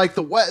 and like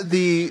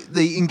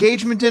the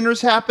engagement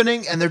dinner's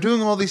happening, and they're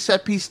doing all these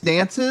set piece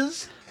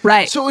dances,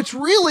 Right. So it's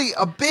really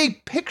a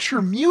big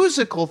picture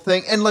musical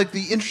thing, and like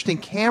the interesting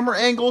camera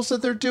angles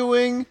that they're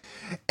doing,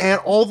 and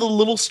all the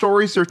little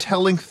stories they're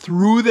telling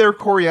through their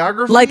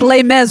choreography. Like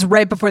Les Mis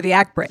right before the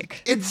act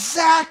break.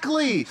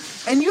 Exactly.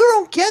 And you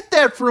don't get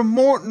that for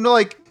more,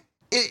 like,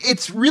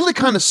 it's really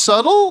kind of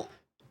subtle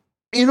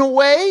in a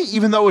way,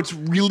 even though it's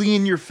really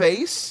in your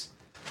face.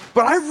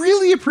 But I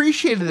really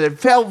appreciated it. It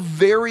felt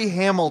very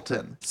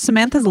Hamilton.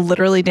 Samantha's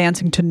literally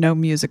dancing to no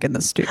music in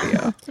the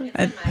studio.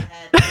 And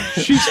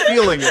She's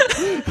feeling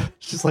it.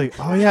 She's like,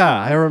 oh yeah,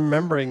 I'm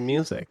remembering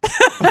music.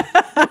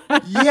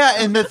 Yeah,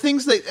 and the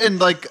things and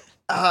like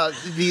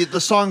the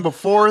song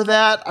before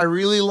that, I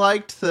really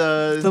liked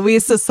the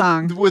Louisa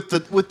song. with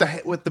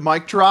the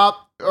mic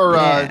drop or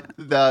Yeah.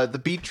 the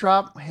beat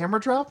drop, hammer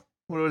drop.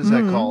 What is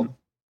that called?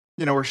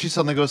 You know, where she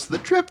suddenly goes to the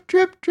trip,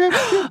 trip, trip,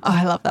 trip. Oh,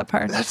 I love that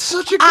part. That's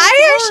such a good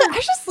I part.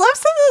 just love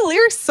some of the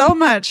lyrics so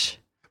much.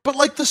 But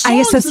like the songs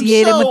I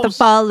associate him with the themselves-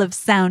 fall of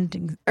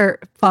sounding or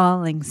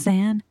falling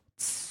sand.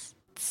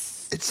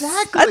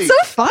 Exactly. That's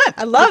so fun.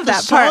 I love But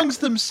that the part. songs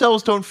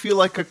themselves don't feel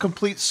like a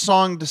complete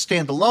song to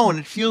stand alone.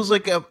 It feels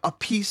like a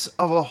piece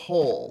of a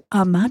whole.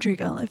 A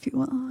madrigal, if you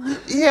will.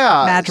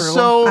 Yeah. Madrigal.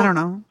 So I don't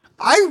know.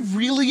 I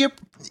really,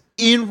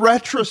 in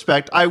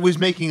retrospect, I was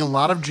making a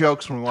lot of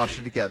jokes when we watched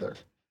it together.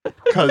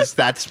 Because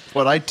that's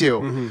what I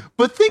do.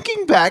 But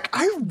thinking back,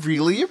 I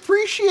really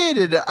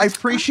appreciated it. I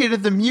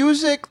appreciated the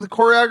music, the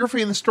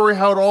choreography, and the story,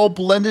 how it all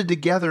blended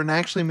together and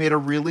actually made a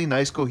really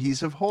nice,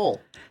 cohesive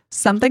whole.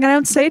 Something I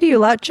don't say to you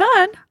a lot,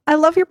 John. I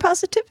love your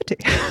positivity.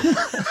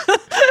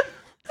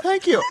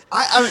 Thank you.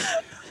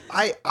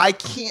 I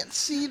can't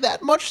see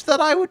that much that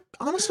I would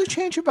honestly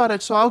change about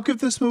it, so I'll give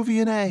this movie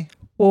an A.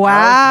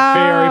 Wow.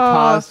 Very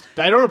positive.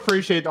 I don't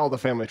appreciate all the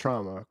family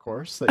trauma, of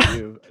course, that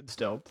you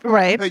instilled.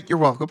 Right. Hey, you're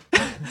welcome.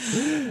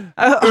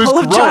 All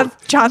of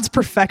growth. John's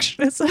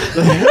perfectionism.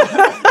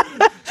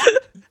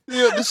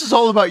 This is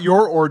all about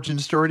your origin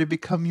story to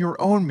become your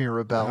own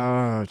Mirabelle.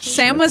 Oh,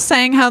 Sam was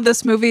saying how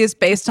this movie is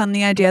based on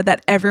the idea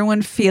that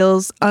everyone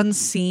feels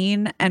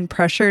unseen and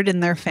pressured in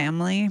their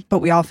family, but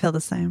we all feel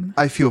the same.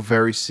 I feel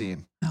very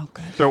seen. Oh,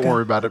 good. Don't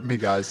worry about it, me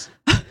guys.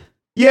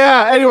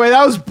 Yeah, anyway,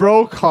 that was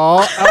Bro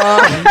Call.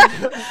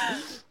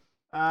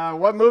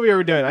 What movie are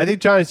we doing? I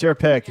think, John, it's your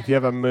pick if you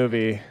have a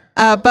movie.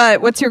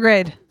 But what's your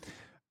grade?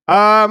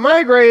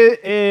 My grade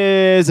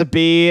is a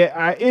B.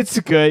 It's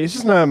good. It's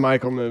just not a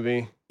Michael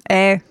movie.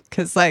 A,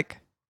 because like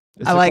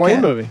It's I a like Queen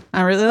it. movie.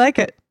 I really like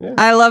it. Yeah.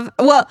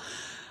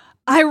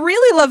 I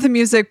really love the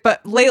music,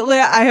 but lately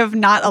I have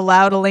not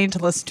allowed Elaine to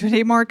listen to it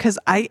anymore because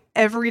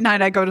every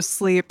night I go to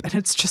sleep and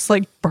it's just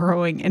like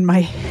burrowing in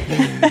my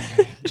head.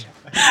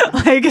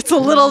 Like it's a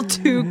little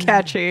too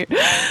catchy.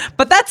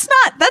 But that's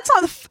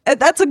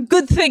a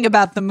good thing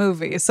about the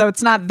movie. So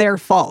it's not their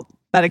fault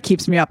that it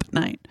keeps me up at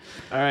night.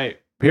 All right.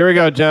 Here we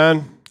go,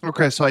 John.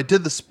 Okay, so I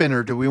did the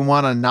spinner. Do we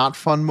want a not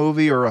fun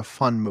movie or a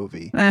fun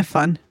movie?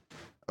 Fun.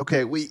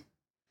 Okay,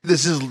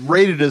 this is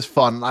rated as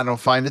fun. I don't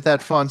find it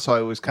that fun, so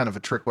it was kind of a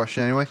trick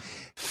question anyway.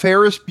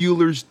 Ferris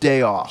Bueller's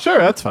Day Off. Sure,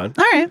 that's fine.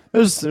 All right.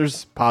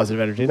 There's positive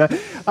energy in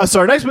that. So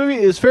our next movie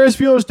is Ferris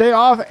Bueller's Day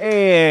Off,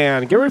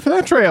 and get ready for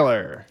that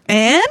trailer.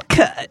 And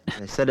cut.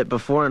 I said it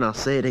before and I'll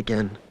say it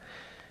again.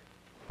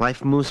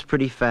 Life moves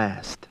pretty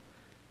fast.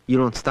 You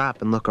don't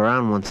stop and look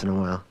around once in a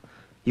while,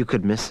 you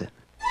could miss it.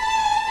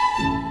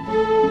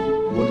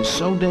 What is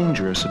so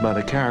dangerous about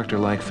a character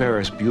like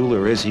Ferris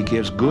Bueller is he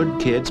gives good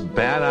kids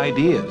bad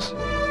ideas.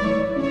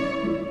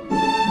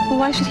 Well,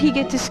 why should he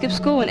get to skip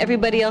school when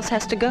everybody else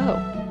has to go?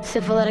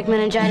 Syphilitic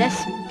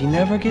meningitis. He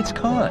never gets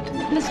caught.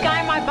 This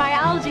guy in my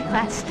biology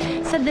class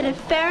said that if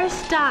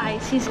Ferris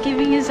dies, he's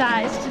giving his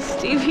eyes to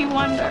Stevie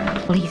Wonder.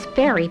 Well, he's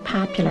very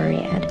popular,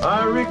 Ed.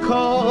 I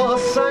recall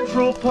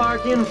Central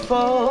Park in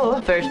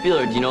fall. Ferris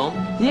Bueller, do you know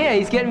him? Yeah,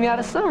 he's getting me out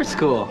of summer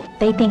school.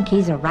 They think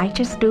he's a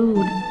righteous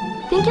dude.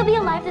 Think he'll be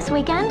alive this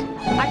weekend?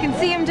 I can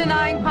see him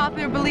denying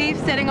popular belief,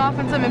 setting off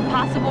on some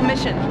impossible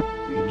mission.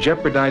 He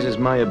jeopardizes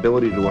my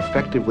ability to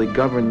effectively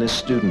govern this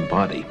student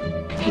body.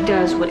 He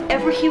does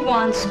whatever he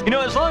wants, You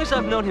know, as long as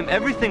I've known him,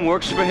 everything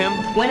works for him.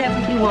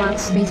 whenever he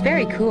wants, He's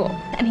very cool.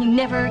 and he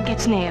never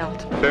gets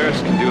nailed. Ferris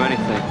can do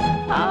anything.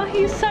 Oh,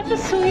 he's such a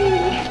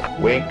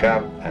sweetie. Wake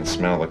up and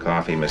smell the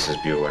coffee, Mrs.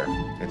 Bueller.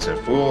 It's a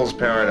fool's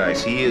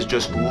paradise. He is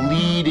just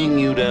leading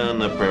you down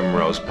the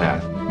primrose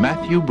path.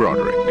 Matthew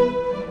Broderick.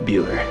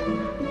 Bueller.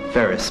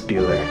 Ferris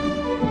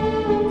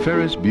Bueller.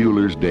 Ferris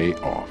Bueller's Day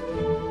Off.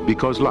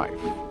 Because life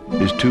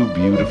is too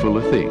beautiful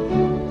a thing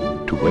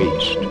to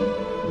waste.